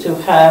 to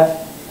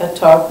have a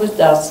talk with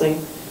Darcy.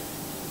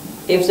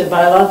 If the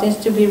bylaw needs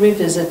to be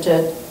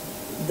revisited,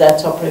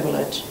 that's our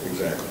privilege.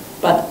 Exactly.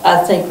 But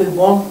I think we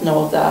won't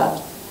know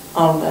that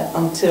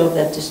until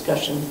that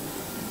discussion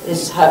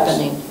is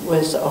happening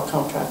with our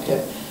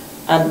contractor.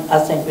 And I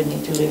think we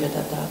need to leave it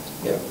at that.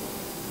 Yeah.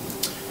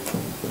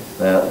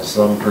 That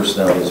some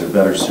personalities are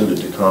better suited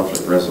to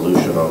conflict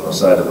resolution on the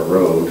side of the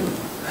road.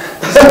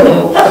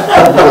 So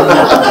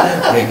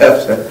we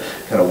have to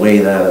kind of weigh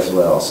that as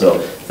well. So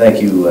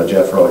thank you,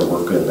 Jeff, for all your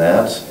work in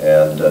that.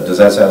 And does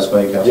that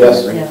satisfy you, Councillor?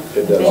 Yes, Bengry?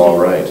 it does. All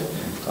right.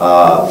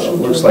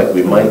 Looks like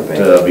we might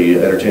be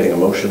entertaining a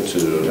motion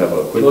to have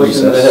a quick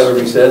recess. Motion to have a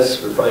recess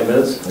for 5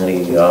 minutes.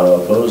 Any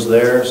opposed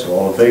there? So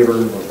all in favor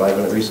of a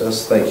 5-minute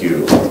recess? Thank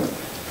you.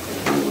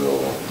 We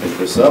will pick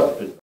this up.